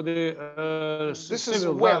companies for the this is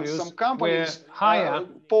when some companies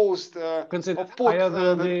posed put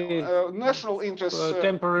the national interests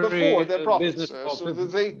before their profits. So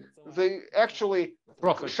they actually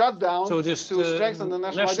shut down to strengthen the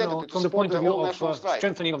national identity, from the point of view of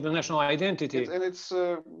strengthening of the national identity. And it's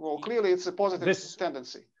well, clearly it's a positive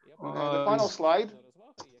tendency. The final slide,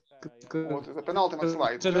 or the penultimate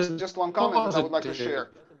slide, just one comment that I would like to share.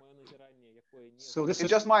 So this it's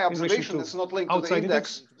just my observation. It's not linked to the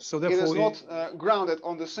index. So it is not grounded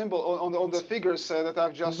on the symbol, on the figures that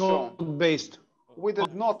I've just shown. Based. We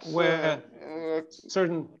did not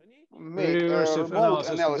certain make remote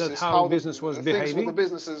analysis how business was behaving. The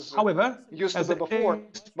businesses however, used to be before,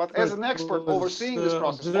 but as an expert overseeing this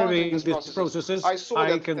process, monitoring these processes, I saw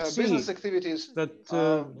that business activities that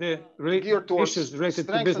the issues related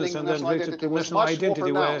to business and then related to national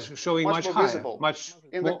identity were showing much higher, much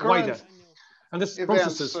wider. And this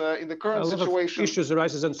processes, in the current situation, issues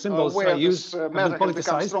arises and symbols where are used this and matter has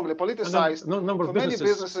become politicized. strongly politicized. And a number of many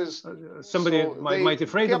businesses, somebody might be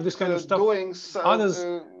afraid of this kind of stuff. Others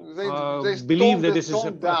they believe that this is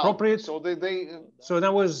appropriate. So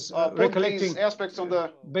that was recollecting aspects on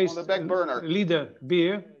the back burner. Leader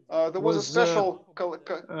beer. There was a special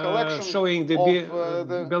collection showing the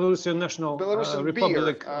Belarusian National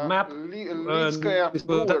Republic map. Lidskaya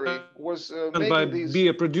brewery was making these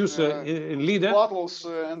beer producer in Lida. Bottles,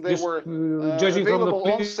 and they were judging available from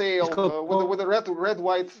the on sale with a red,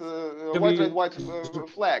 white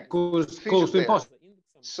flag. Close to impossible.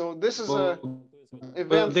 So this is a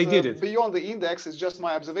event they did it. Beyond the index. It's just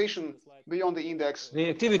my observation. Beyond the index, the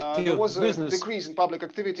activity there was of business, a decrease in public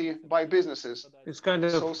activity by businesses. It's kind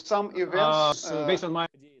of so some events based on my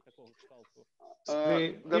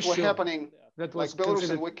that were happening, that like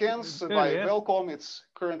Belarusian weekends by Welcome. It's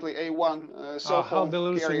currently A1 cell phone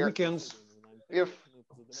carrier. Weekends. If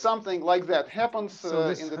something like that happens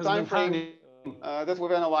in the time frame that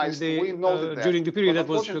we've analyzed, we know that during the period that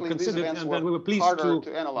was considered, and then we were pleased to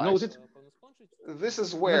note it. This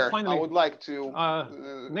is where finally, I would like to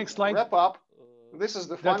next slide. wrap up. This is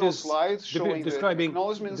the final slide showing describing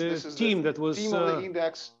the this is team that was team of the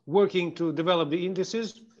index. Working to develop the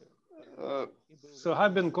indices. So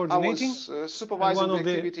I've been coordinating. I was supervising the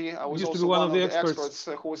activity. I was also one of the experts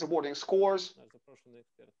who was awarding scores.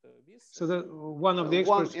 So one of the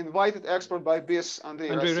experts, one invited expert by BISS, Andrei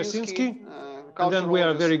Rasinsky, and then we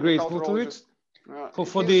are very grateful to it.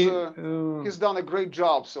 He's done a great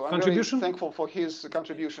job, so I'm very thankful for his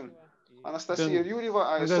contribution. Anastasia Yuryeva,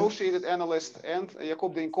 our associated analyst, and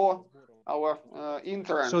Jakub Denko, our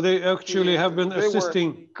intern. So they actually have been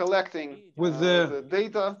assisting collecting with the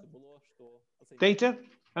data.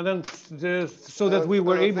 And then so that we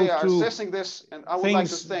were able they are to assessing this, and I would like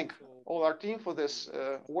to thank all our team for this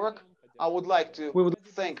work. I would like to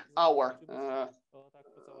thank our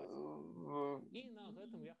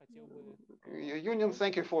union.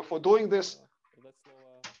 Thank you for doing this.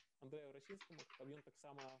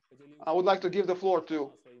 I would like to give the floor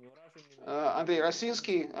to Andrei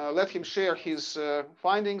Rasinsky. Let him share his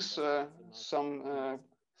findings, some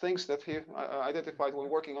things that he identified when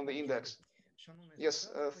working on the index. Yes,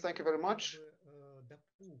 thank you very much.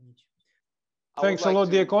 Thanks a lot,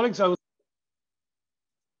 dear colleagues.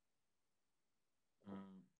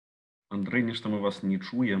 Андрей, нечто мы вас не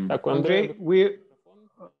чуем.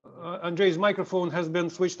 Andrei's microphone has been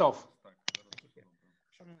switched off.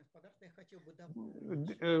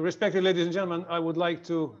 Respected ladies and gentlemen, I would like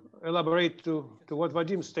to elaborate to what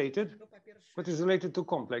Vadim stated, what is related to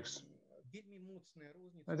complex.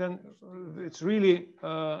 And then it's really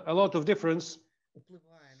a lot of difference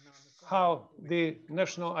how the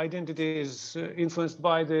national identity is influenced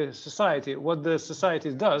by the society, what the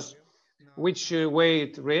society does, which way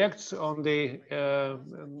it reacts on the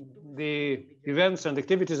events and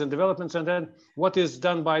activities and developments, and then what is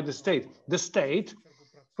done by the state. The state,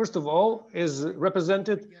 first of all, is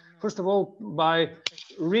represented, first of all, by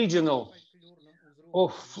regional or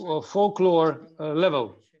folklore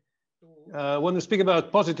level. When we speak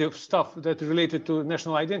about positive stuff that is related to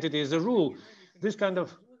national identity, as a rule, this kind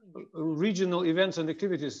of regional events and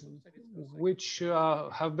activities, which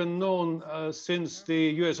have been known since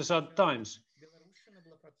the USSR times.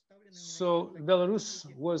 So Belarus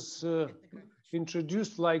was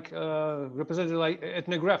introduced like, represented like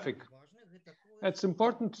ethnographic. That's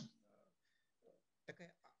important.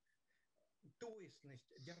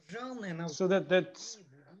 So that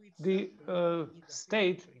the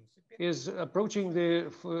state is approaching the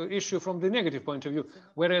issue from the negative point of view,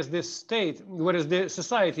 whereas the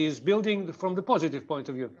society is building from the positive point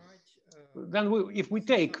of view. Then if we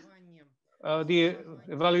take the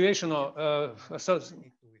evaluation of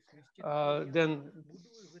then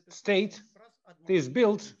state is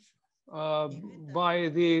built by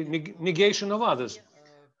the negation of others.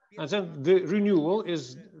 And then the renewal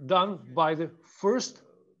is done by the first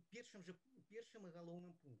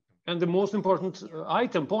and the most important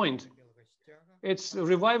point. It's a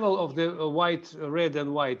revival of the white, red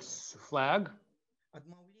and white flag.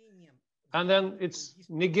 And then it's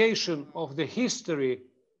negation of the history,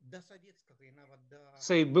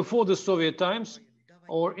 say, before the Soviet times,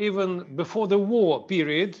 or even before the war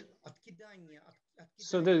period.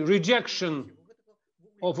 So the rejection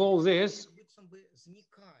of all this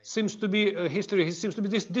seems to be history seems to be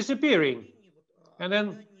disappearing. And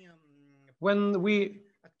then when we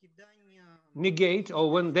negate,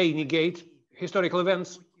 or when they negate historical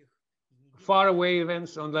events, faraway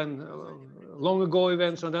events, and then long ago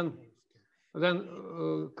events, and then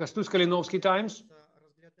Kostus-Kalinovsky times,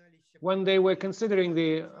 when they were considering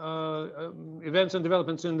the events and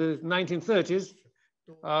developments in the 1930s,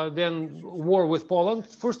 then war with Poland,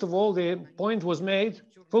 first of all, the point was made,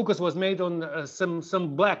 focus was made on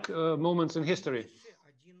some black moments in history.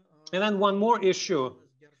 And then one more issue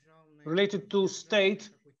related to state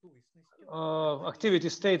activity,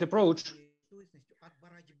 state approach.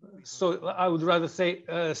 So I would rather say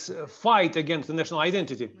fight against the national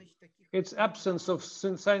identity. Its absence of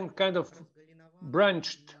some kind of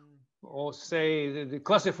branched, or say the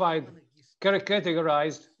classified,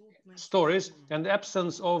 categorized stories, and the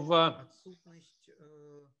absence of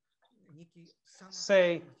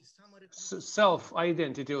say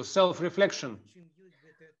self-identity or self-reflection.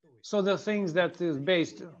 So the things that is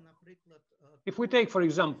based, if we take, for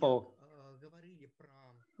example,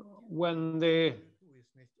 when the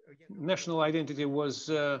national identity was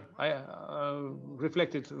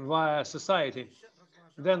reflected via society,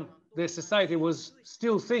 then the society was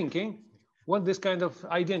still thinking what this kind of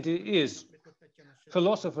identity is.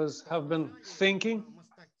 Philosophers have been thinking,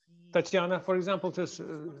 Tatiana, for example,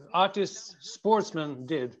 artists, sportsmen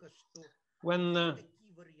did, when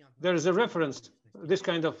there is a reference, this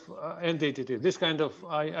kind of identity, this kind of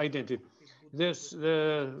identity, this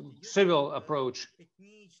civil approach,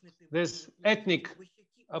 this ethnic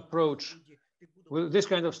approach, this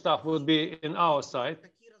kind of stuff would be in our side.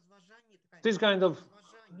 This kind of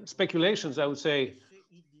speculations, I would say,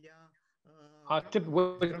 are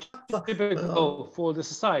typical for the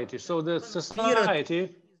society. So the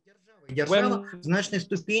society went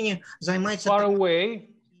far away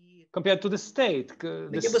compared to the state.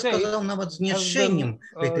 The state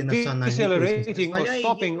has been decelerating or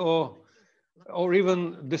stopping or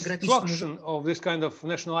even destruction of this kind of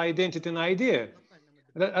national identity and idea,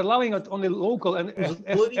 allowing it on a local and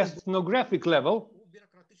ethnographic level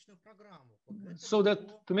so that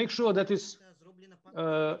to make sure that it's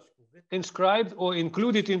inscribed or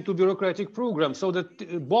included into bureaucratic program, so that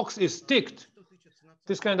the box is ticked.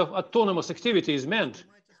 This kind of autonomous activity is meant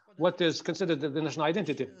what is considered the national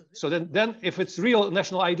identity. So then if it's real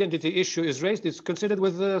national identity issue is raised, it's considered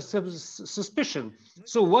with suspicion.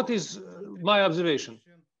 So what is my observation?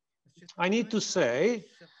 I need to say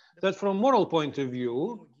that from moral point of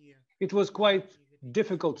view, it was quite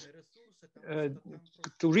difficult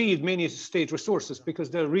to read many state resources because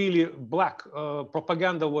they're really black.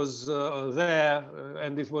 Propaganda was there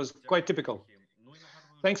and it was quite typical.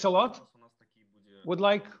 Thanks a lot. Would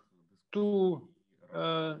like to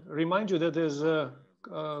remind you that there's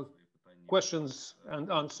questions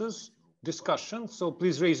and answers discussion. So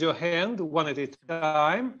please raise your hand one at a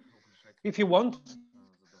time. If you want,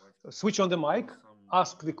 switch on the mic,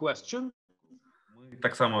 ask the question.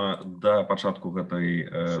 Так само до початку гэтай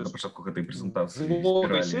прэзентацыі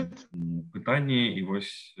збіралі пытанні і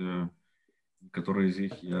вось некаторыя з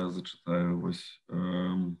іх я зачытаю вось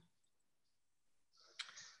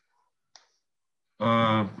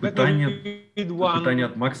пытанне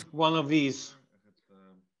ад Макса. One of these.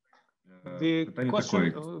 The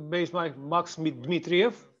question based by Max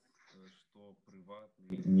Dmitriev,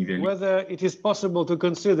 whether it is possible to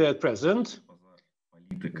consider at present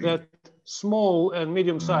that small and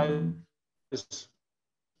medium-sized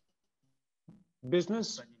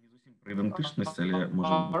business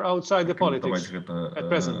are outside the politics at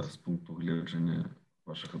present.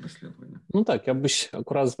 Ну так, я б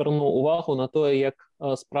акурат звернув увагу на те, як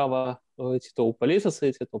справа ці то у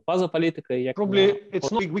політиці, ці то поза політикою, як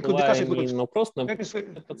впливає не просто на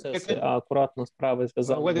процеси, а акуратно справи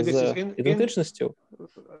зв'язані з ідентичністю.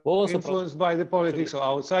 Influenced by the politics or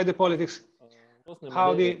outside the politics,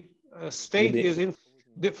 how the state is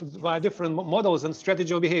influenced by different models and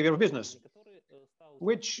strategy of behavior of business.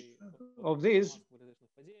 Which of these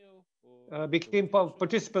became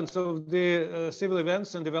participants of the civil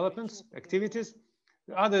events and developments, activities.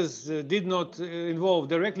 Others did not involve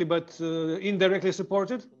directly, but indirectly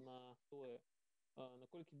supported.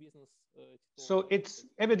 So it's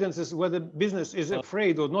evidences whether business is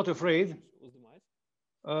afraid or not afraid.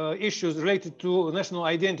 Issues related to national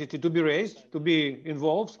identity to be raised, to be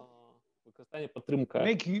involved.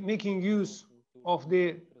 Making use of the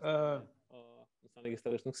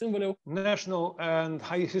national and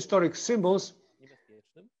high historic symbols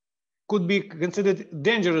could be considered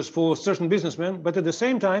dangerous for certain businessmen, but at the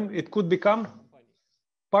same time, it could become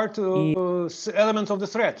part of elements of the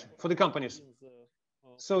threat for the companies.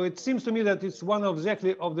 So it seems to me that it's one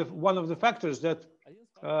of the factors that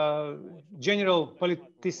general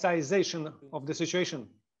politicization of the situation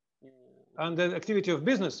and the activity of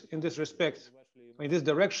business in this respect, in this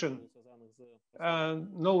direction, and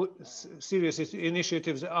no serious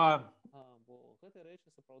initiatives are,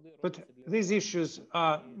 but these issues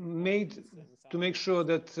are made to make sure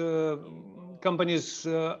that companies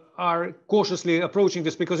are cautiously approaching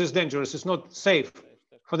this because it's dangerous, it's not safe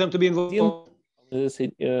for them to be involved.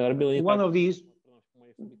 One of these,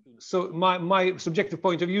 so my subjective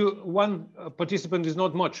point of view, one participant is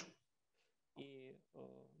not much.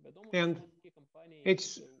 And it's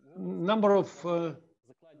number of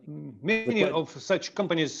many of such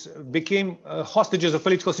companies became hostages of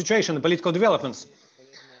political situation, political developments.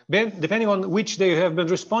 Depending on which they have been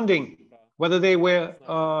responding, whether they were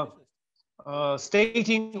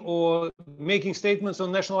stating or making statements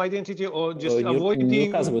on national identity or just avoiding.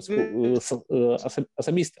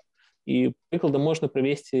 І прикладом можна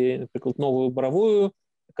привести, наприклад, нову Боровую,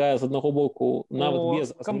 яка з одного боку, навіть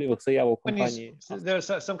без особливих заявок компанії. There are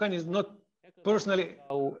some companies not personally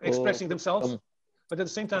expressing themselves, but at the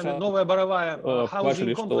same time, Новая Боровая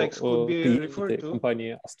housing complex could be referred to.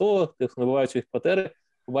 Компанії АСТО, тих набувають їх квартири,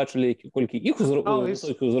 побачили, кільки їх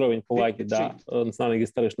високий уровень поваги до національних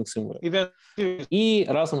історичних символів. І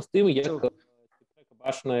разом з тим, як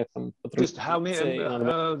just how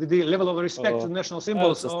the level of respect to national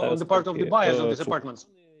symbols on the part of the buyers of these apartments.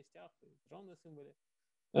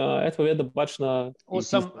 Этого видно бачно.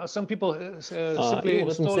 Some people simply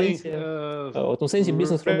installing в тому сенсі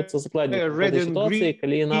бізнес робиться закладні в ситуації,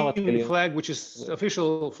 коли навіть flag, which is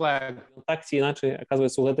official flag. Так чи інакше,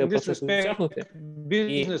 оказується, у цей процес втягнути.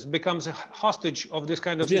 Business becomes a hostage of this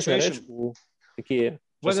kind of situation. Такі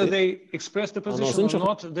whether they express the position or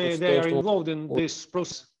not, they are involved in this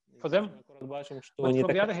process for them. But from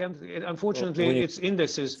the other hand, unfortunately, it's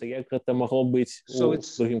indexes. So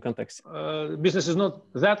it's, business is not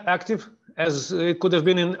that active as it could have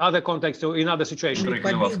been in other contexts or in other situations.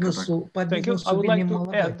 Thank you. I would like to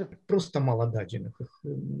add,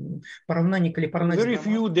 very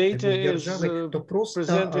few data is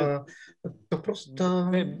presented то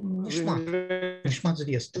просто нешмат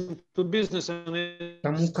звестак.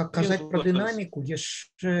 Таму как казаць пра дынаміку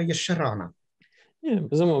яшчэ рана.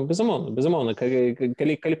 Безумоўна. Калі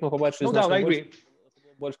б мы пабачылі значна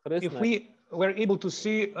больш карысна. If we were able to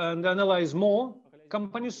see and analyze more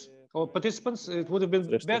companies or participants, it would have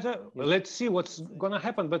been better. Let's see what's going to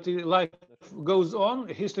happen. But life goes on,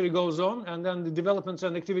 history goes on, and then the developments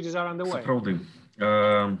and activities are underway.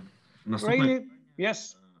 Really?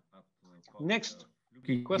 Yes. Next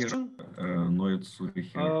question.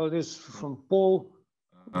 This from Paul.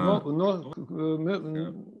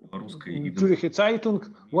 Zürcher Zeitung.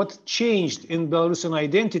 What changed in Belarusian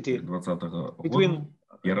identity between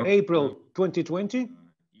April 2020,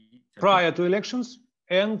 prior to elections,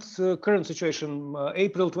 and current situation,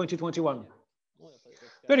 April 2021?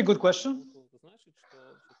 Very good question.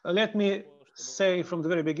 Let me say from the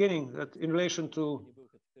very beginning that in relation to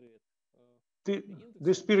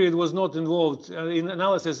this period was not involved in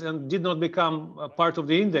analysis and did not become a part of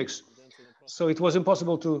the index. So it was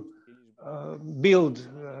impossible to build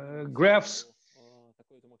graphs.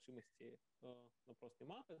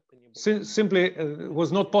 Simply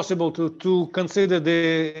was not possible to consider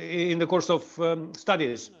in the course of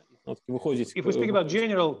studies. If we speak about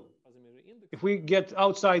general, if we get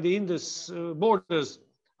outside the index borders,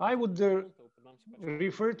 I would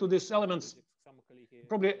refer to these elements.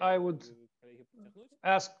 Probably I would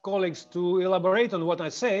ask colleagues to elaborate on what I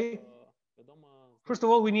say. First of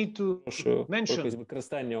all, we need to mention the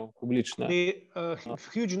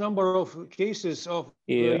huge number of cases of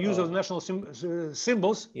use of national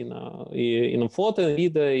symbols. And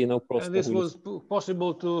this was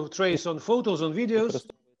possible to trace on photos, on videos,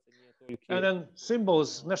 and then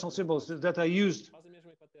symbols, national symbols that are used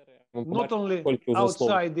not only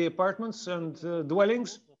outside the apartments and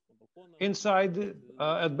dwellings, inside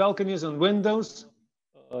at balconies and windows,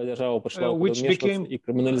 which became,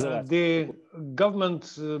 the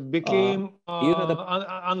government became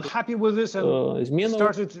unhappy with this and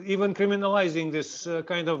started even criminalizing this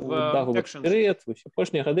kind of actions.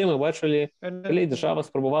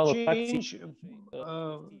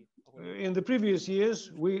 In the previous years,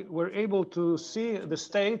 we were able to see the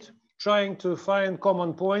state trying to find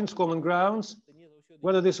common points, common grounds,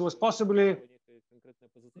 whether this was possibly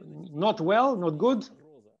not well, not good.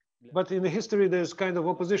 But in the history, there's kind of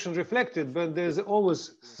opposition reflected, but there's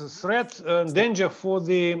always threat and danger for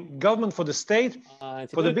the government, for the state,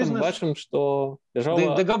 for the business.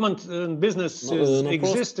 The government and business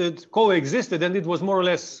coexisted, and it was more or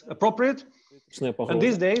less appropriate. And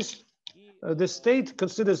these days, the state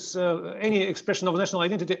considers any expression of national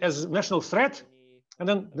identity as national threat. And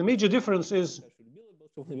then the major difference is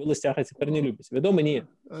the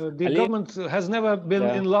government has never been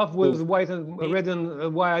in love with red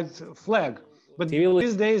and white flag, but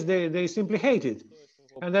these days they simply hate it.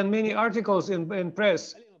 And then many articles in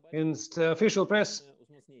press, in official press,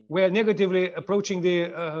 were negatively approaching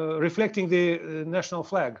reflecting the national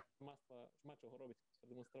flag.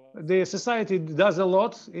 The society does a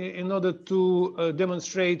lot in order to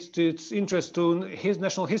demonstrate its interest to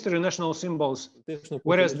national history and national symbols,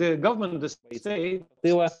 whereas the government, the state,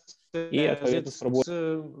 it's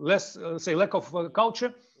less, say, lack of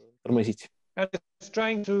culture, and it's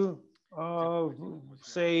trying to,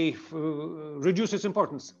 say, reduce its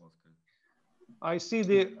importance. I see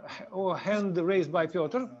the hand raised by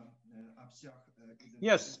Piotr.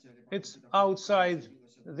 Yes, it's outside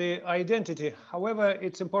the identity. However,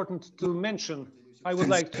 it's important to mention, I would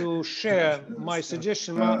like to share my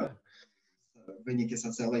suggestion. The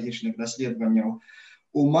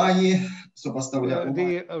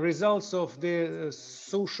results of the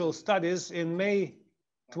social studies in May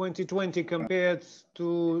 2020 compared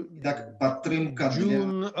to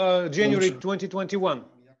January 2021.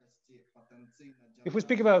 If we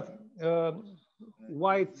speak about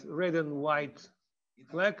white, red and white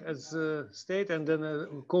flag as a state and then a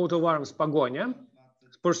coat of arms, Pagonia,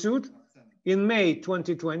 pursued, in May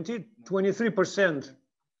 2020, 23%,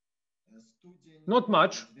 not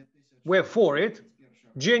much, were for it.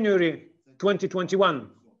 January 2021,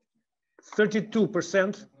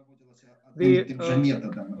 32%. The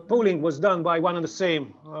polling was done by one and the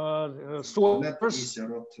same source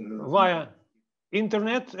via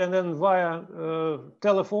internet and then via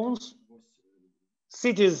telephones,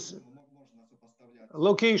 cities,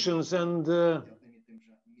 locations, and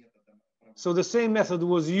so the same method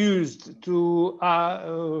was used to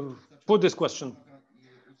put this question.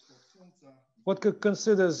 What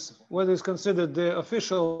is considered the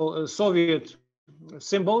official Soviet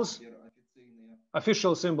symbols,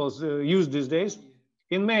 official symbols used these days?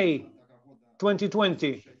 In May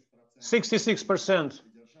 2020, 66%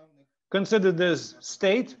 considered as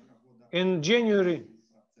state. In January,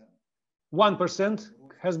 1%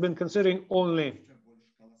 has been considering only.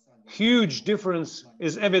 Huge difference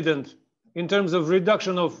is evident in terms of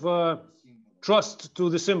reduction of trust to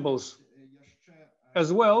the symbols.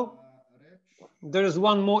 As well, there is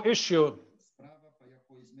one more issue.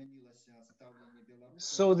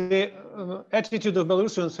 So the attitude of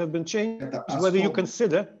Belarusians have been changed, whether you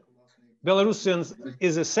consider Belarusians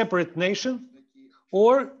is a separate nation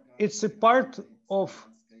or it's a part of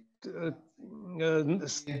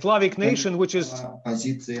Slavic nation, which is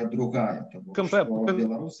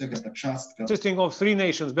consisting of three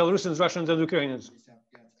nations, Belarusians, Russians, and Ukrainians.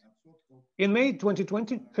 In May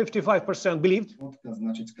 2020, 55% believed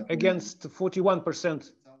against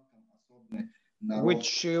 41%,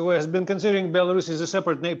 which has been considering Belarus as a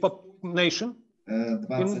separate nation.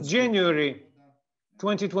 In January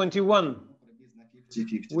 2021,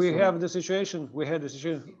 we had the situation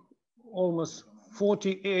almost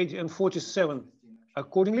 48 and 47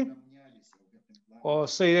 accordingly, or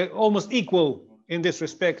say almost equal in this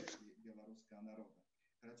respect.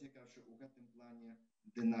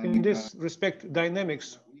 In this respect,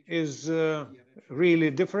 dynamics is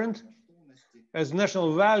really different as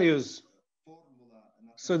national values.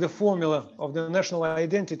 So the formula of the national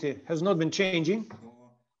identity has not been changing.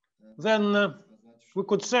 Then we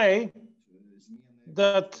could say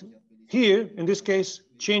that here, in this case,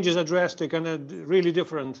 changes are drastic and really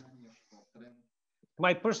different.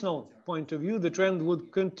 My personal point of view, the trend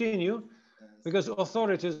would continue because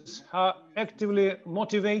authorities are actively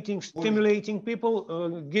motivating, stimulating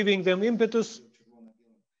people, giving them impetus,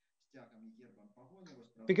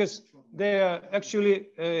 because they are actually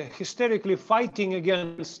hysterically fighting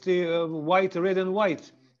against the white, red, and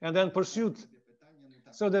white, and then pursuit,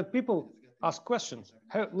 so that people ask questions.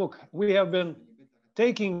 Hey, look, we have been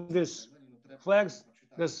taking these flags.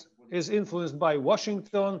 This is influenced by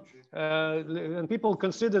Washington, and people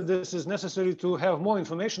consider this is necessary to have more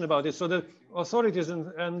information about it. So the authorities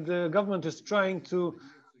and the government is trying to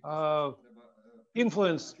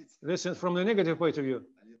influence this from the negative point of view.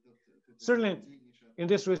 Certainly, in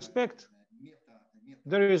this respect,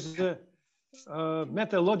 there is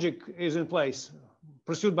meta logic is in place,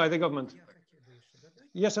 pursued by the government.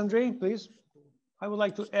 Yes, Andrei, please. I would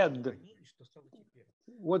like to add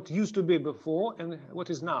what used to be before and what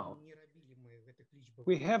is now.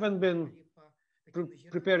 We haven't been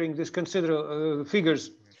preparing these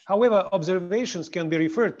figures. However, observations can be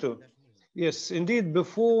referred to. Yes, indeed,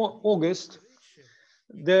 before August,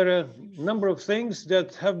 there are a number of things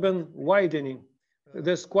that have been widening.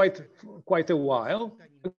 There's quite a while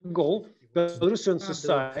ago, Belarusian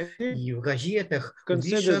society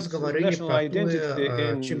considers national identity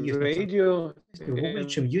in radio,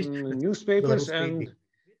 in newspapers, and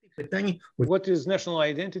what is national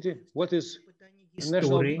identity, what is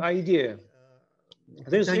national idea.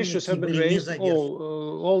 These issues have been raised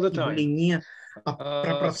all the time.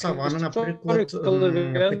 Historical events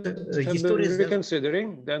have been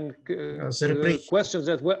reconsidering, then questions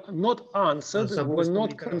that were not answered, were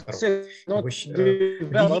not considered, not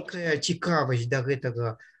developed.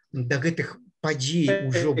 Падзей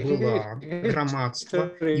ўжо была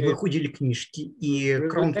грамадства, і выходзілі кніжкі, і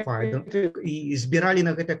краундфандинг, і збіралі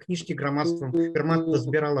на гэта кніжкі грамадства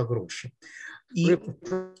збірала грошы. І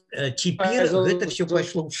цяпер гэта все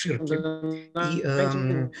пайшло ў шыркі.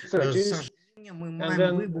 І мы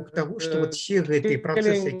маем выбух того, што вот все гэтыя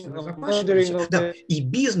працэсы, які назапашваліся, да, і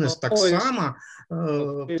бізнес таксама і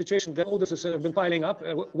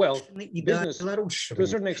да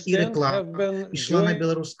беларушчыны, і рэклама ішла на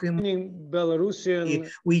беларускай мове, і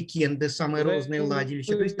уикенды самыя розныя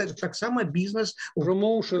ладзіліся. То есть таксама бізнес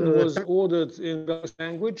promotion was ordered in English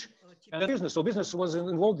language, and business was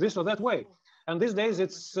involved this or that way. And these days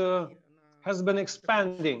it's has been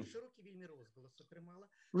expanding.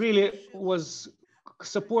 Really was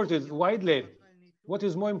supported widely. What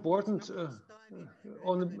is more important,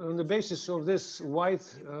 on the basis of this white,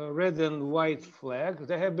 red and white flag,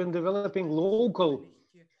 they have been developing local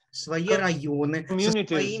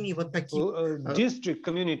communities, district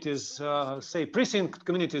communities, say precinct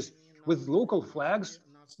communities with local flags,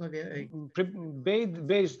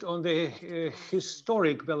 based on the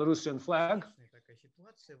historic Belarusian flag.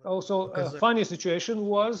 Also, a funny situation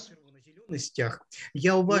was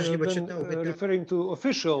referring to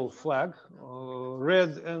official flag,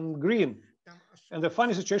 red and green. And the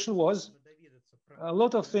funny situation was a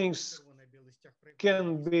lot of things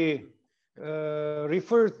can be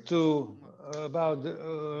referred to about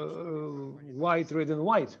white, red and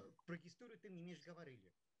white.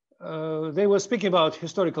 They were speaking about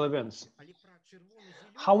historical events.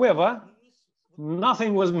 However,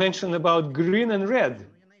 nothing was mentioned about green and red,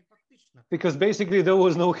 because basically there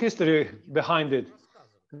was no history behind it.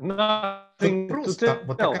 Nothing to tell.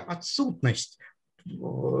 Вот такая отсутность.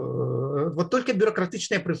 Вот только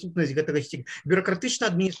бюрократичная присутность гэтага бюрократична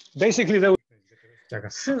Basically,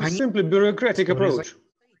 simply bureaucratic approach.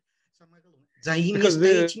 За ім не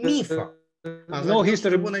стаіць міфа, а за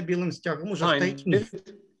чырвона-белым сцягам уже стаіць міф.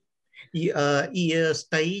 І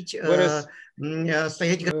стаіць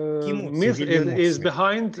myth is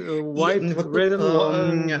behind white, red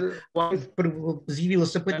and white.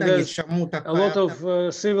 З'явілося пытанне, чаму такая... A lot of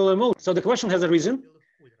civil emotions. So the question has a reason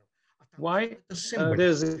why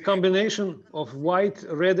there's a combination of white,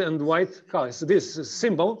 red and white colors. So this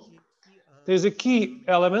symbol, there's a key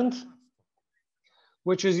element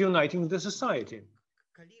which is uniting the society.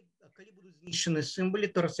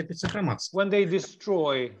 When they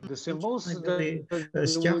destroy the symbols, they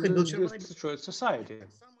destroy society.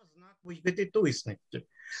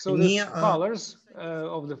 So the colors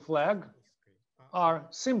of the flag are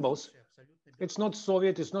symbols. It's not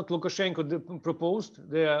Soviet, it's not Lukashenko proposed.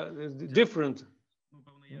 They are different,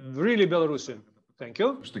 really Belarusian. Thank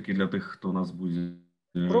you.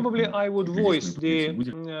 Probably I would voice the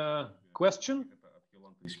question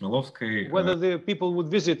whether the people would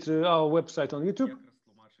visit our website on YouTube.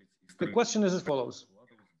 The question is as follows.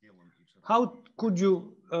 How could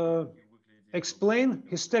you explain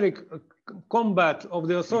hysteric combat of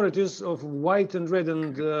the authorities of white and red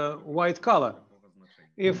and white color?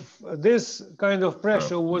 If this kind of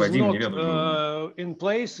pressure was not in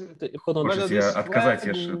place, whether this flag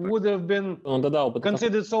would have been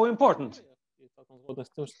considered so important?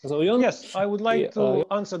 Yes, I would like to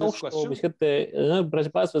answer this question.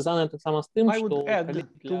 I would add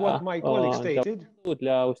to what my colleague stated.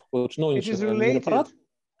 It is related.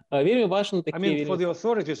 I mean, for the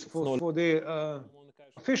authorities, for the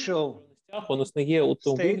official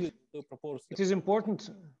state, it is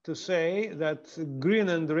important to say that green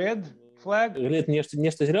and red flag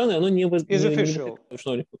is official. So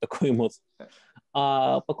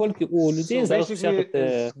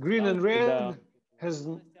basically, green and red has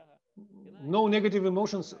no negative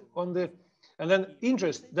emotions on the, and then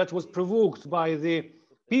interest that was provoked by the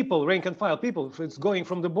people, rank and file people. So it's going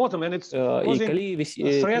from the bottom and it's causing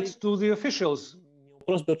threats to the officials.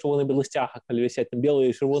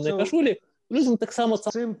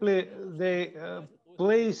 Simply they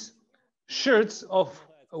place shirts of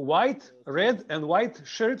white, red and white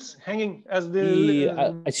shirts hanging as the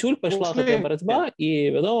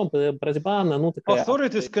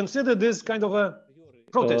authorities consider this kind of a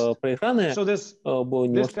protest. So this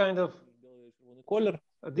kind of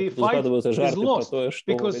the fight is lost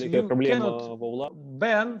because you cannot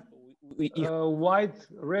ban white,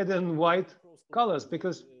 red and white colors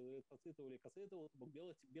because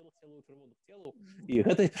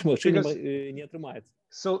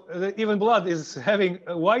so even blood is having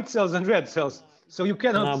white cells and red cells. So you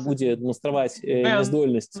cannot буде демонструвати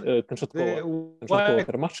нездольність канчатково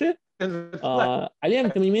перамагчы. Але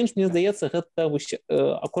тым не менш, мне здаецца, гэта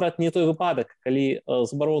акурат не той выпадак, калі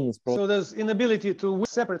забароны So there's inability to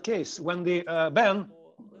separate case when the ban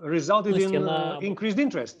resulted in increased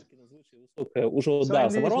interest. Уже да,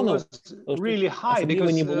 забарона really high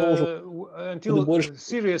because until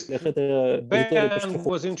serious ban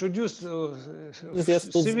was introduced,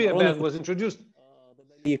 severe ban was introduced.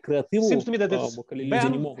 Seems to me that this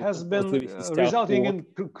ban has been resulting in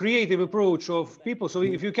creative approach of people. So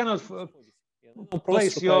if you cannot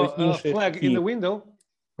place your flag in the window,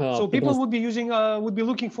 so people would be using, would be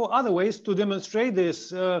looking for other ways to demonstrate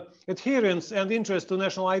this adherence and interest to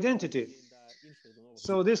national identity.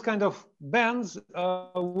 So this kind of bans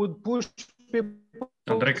would push people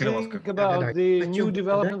to think about the new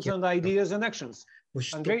developments and ideas and actions.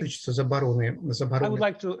 Andrei, I would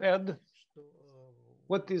like to add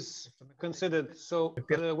what is considered, so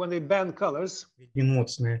when they ban colors,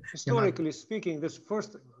 historically speaking, this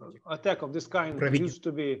first attack of this kind used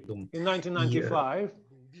to be in 1995,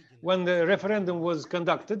 when the referendum was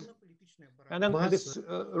conducted, and then this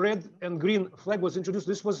red and green flag was introduced.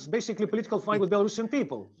 This was basically a political fight with Belarusian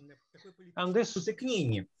people. And this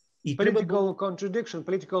political contradiction,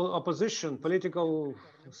 political opposition, political,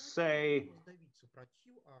 say,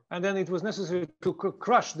 and then it was necessary to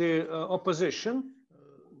crush the opposition.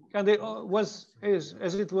 And it was, as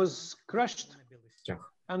it was crushed,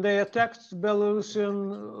 and they attacked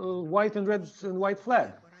Belarusian white and red and white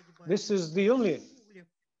flag. This is the only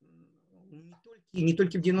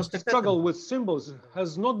struggle with symbols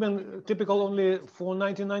has not been typical only for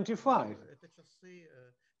 1995.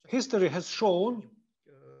 History has shown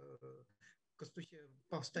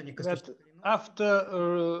that after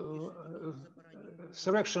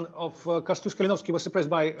insurrection of Kostus-Kalinovsky was suppressed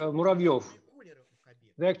by Muravyov,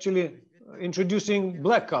 they're actually introducing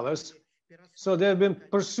black colors. So they've been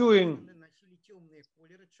pursuing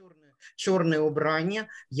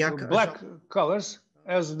black colors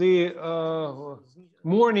as the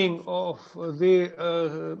mourning of the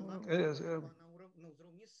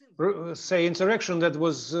say insurrection that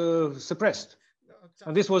was suppressed,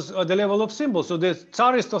 and this was at the level of symbols. So the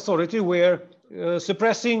Tsarist authority were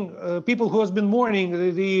suppressing people who has been mourning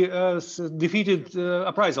the defeated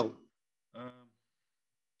uprisal.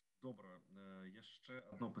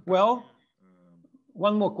 Well,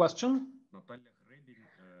 one more question.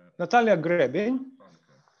 Natalia Grebin,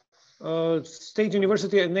 State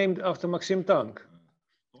University named after Maxim Tank.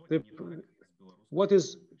 What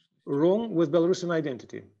is wrong with Belarusian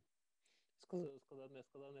identity?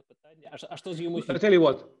 I tell you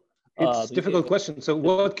what, it's a difficult question. So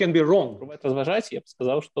what can be wrong?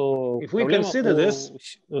 If we consider this,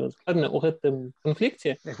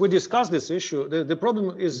 if we discuss this issue, the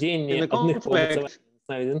problem is in the conflict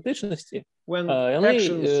when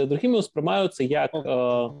actions другими усприймаються як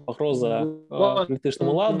погроза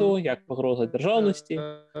політичному ладу, як погроза державності,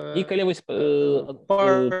 і коли ось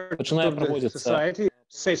починає проводитися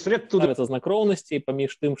ставиться знак ровності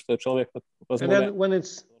поміж тим, що чоловік розмовляє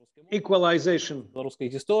белорусской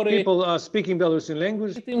истории, people are speaking Belarusian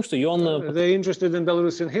language, they're interested in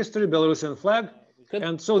Belarusian history, Belarusian flag,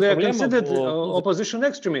 and so they are considered opposition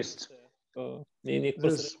extremists.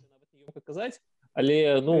 It's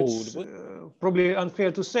probably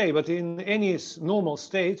unfair to say, but in any normal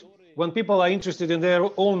state, when people are interested in their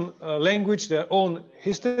own language, their own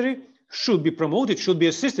history, should be promoted, should be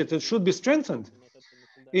assisted, it should be strengthened.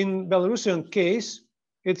 In Belarusian case,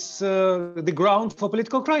 it's the ground for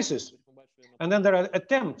political crisis. And then there are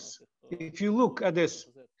attempts. If you look at this,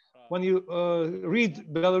 when you read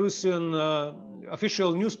Belarusian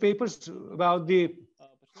official newspapers about the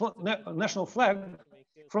national flag,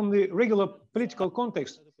 from the regular political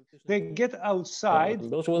context, they get outside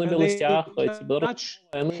and they touch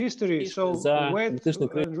history. So red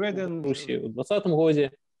and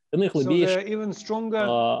so they're even stronger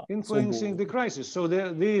influencing the crisis. So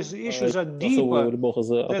these issues are deeper.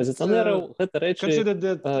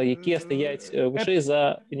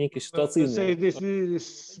 Say this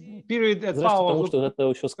period at power of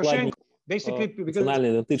Lukashenko, basically because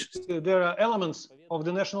there are elements of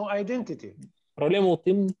the national identity. Проблема ў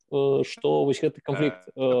тым, што вось гэты канфлікт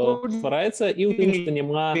ствараецца і ў тым, што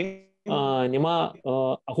няма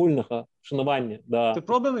агульнага шанавання да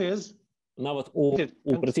нават у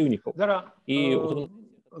праціўнікаў і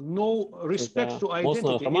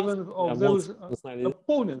моцна грамадства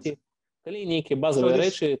калі нейкія базавыя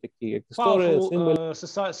рэчы такія як гісторыя, сімвалы,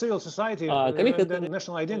 калі гэта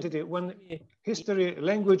national identity, when history,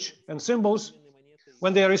 language and symbols,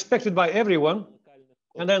 when they are respected by everyone,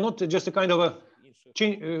 and they're not just a kind of a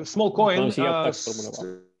small coin,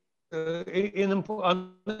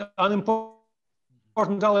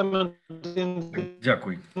 unimportant element in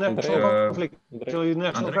national conflict,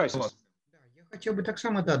 national crisis. Я хотел бы так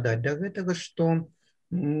само додать до этого, что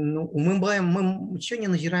мы сегодня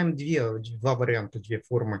назираем два варианта, две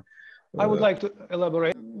формы. I would like to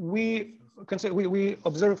elaborate. We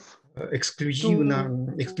observe эксклюзивно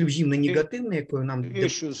негативные, якое нам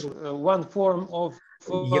issues. One form of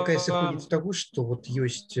якая сыходит з таго, што вот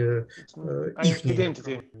ёсць іхняя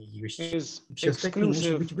ёсць все астатние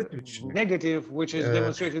мусят быть выключены.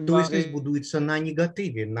 Тоеснасць будуецца на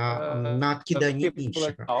негатыве, на адкіданні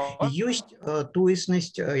іншага. Ёсць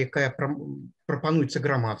тоеснасць, якая прапануецца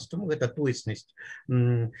грамадствам, гэта тоеснасць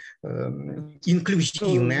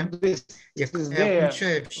інклюзіўная, якая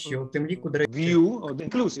включае все, у тым ліку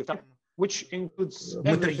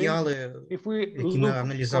материалы, які мы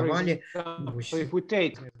аналізавалі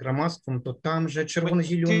грамадствам, то там же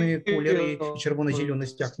червоно-зеленые колеры и червоно-зеленый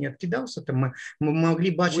стяг не откидался, то мы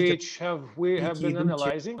могли бачить, we have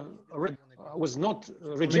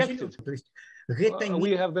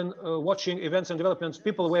been watching events and developments.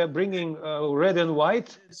 People were bringing red and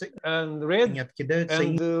white and red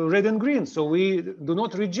and green. So we do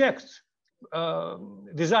not reject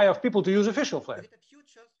desire of people to use official flag.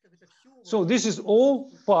 So this is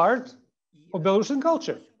all part of Belarusian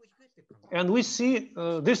culture. And we see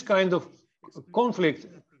this kind of conflict,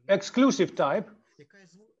 exclusive type.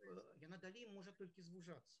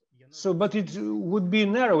 So, but it would be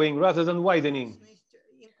narrowing rather than widening.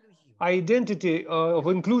 Identity of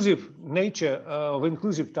inclusive nature, of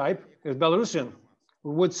inclusive type, is Belarusian,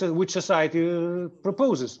 which society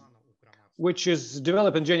proposes, which is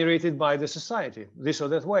developed and generated by the society, this or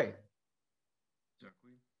that way.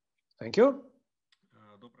 Thank you.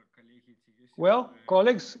 Well,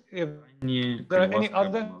 colleagues, if Питання, there are коли any ласка,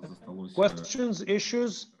 other у нас зосталося questions,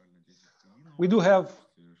 issues, we do have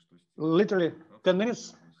literally 10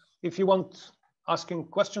 minutes. If you want asking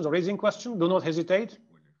questions or raising questions, do not hesitate.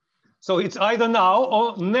 So it's either now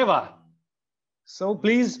or never. So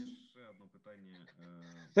please,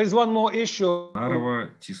 there is one more issue, Нарова,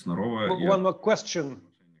 Тіснарова, one more question.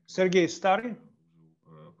 Sergey Stary,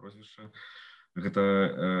 прозвище. Гэта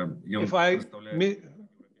ён if I прадстаўляе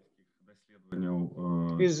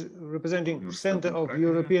is representing Center of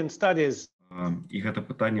European Studies і гэта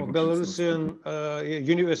пытанне of Belarusian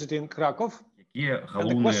University in Krakow. якія And the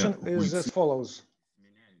галоўныя question is as follows.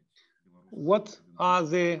 What are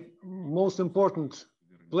the most important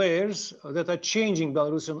players that are changing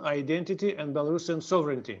Belarusian identity and Belarusian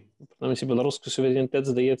sovereignty? Принаймні, білоруський суверенітет,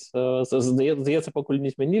 здається, поки не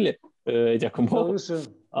змінили, дякую Богу.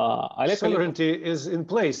 Але sovereignty is in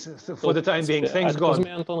place for the time being, thanks God.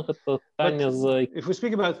 But if we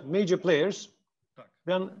speak about major players,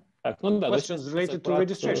 then questions related to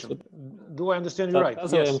registration. Do I understand you right?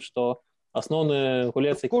 Yes. In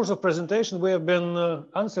the course of presentation, we have been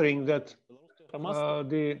answering that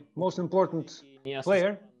the most important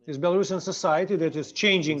player is Belarusian society that is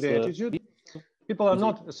changing the attitude. People are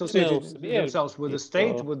not associating themselves with the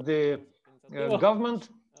state, with the government.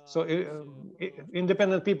 So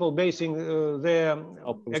independent people basing their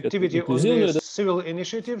activity on their civil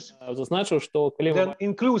initiatives. Then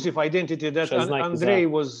inclusive identity that Andrei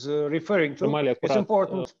was referring to is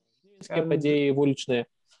important.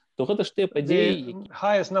 The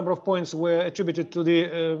highest number of points were attributed to the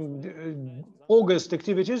August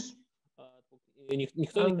activities.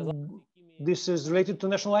 And this is related to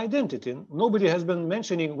national identity. Nobody has been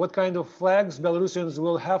mentioning what kind of flags Belarusians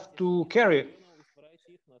will have to carry.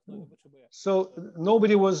 So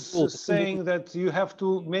nobody was saying that you have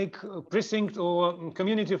to make precinct or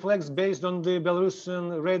community flags based on the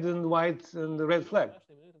Belarusian red and white and the red flag.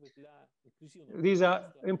 These are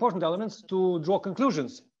important elements to draw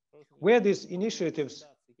conclusions. Where these initiatives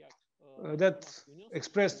that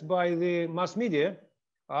expressed by the mass media,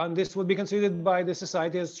 and this would be considered by the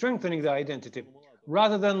society as strengthening the identity,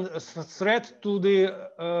 rather than a threat to the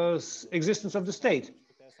existence of the state.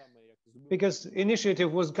 Because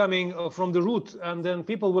initiative was coming from the root, and then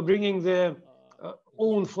people were bringing their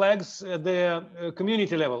own flags at their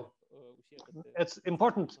community level. It's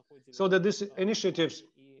important so that these initiatives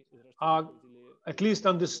are at least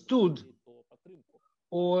understood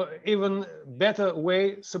or even better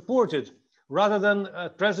way supported rather than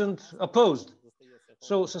at present opposed.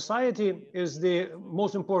 So society is the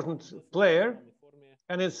most important player,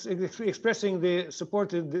 and it's expressing the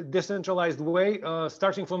supported decentralized way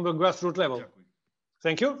starting from the grassroots level.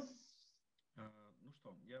 Thank you.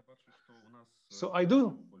 So I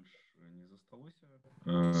do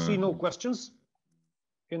see no questions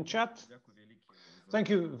in chat. Thank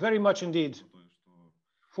you very much indeed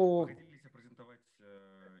for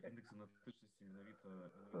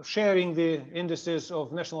sharing the indices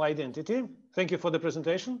of national identity. Thank you for the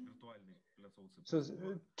presentation. So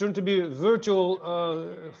turned to be virtual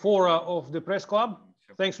fora of the press club.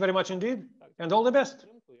 Thanks very much indeed, and all the best.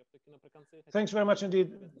 Thanks very much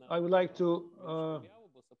indeed. I would like to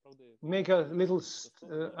make a little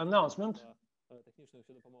announcement.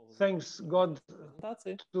 Thanks God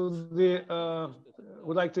to the,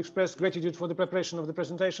 would like to express gratitude for the preparation of the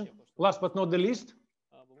presentation. Last but not the least,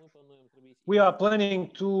 we are planning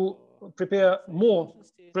to prepare more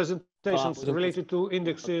presentations related to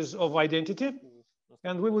indexes of identity,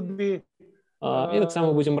 and we would be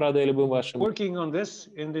working on this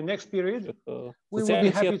in the next period. We will be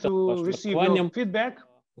happy to receive your feedback,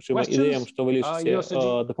 questions, your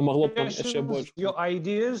suggestions, your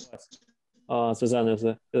ideas,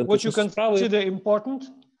 what you consider important.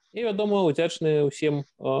 І, відомо, вдячний усім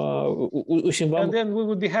вам, And then we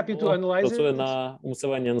would be happy to analyze працює it на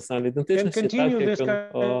умацювання національної ідентичності, and continue так, this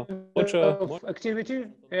як він хоче. kind of activity.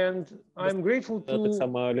 And I'm grateful to Так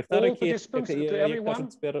само all ліхтарики, participants, to як everyone.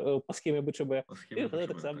 кажуть тепер по схемі БЧБ. І це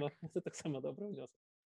так само добре внес.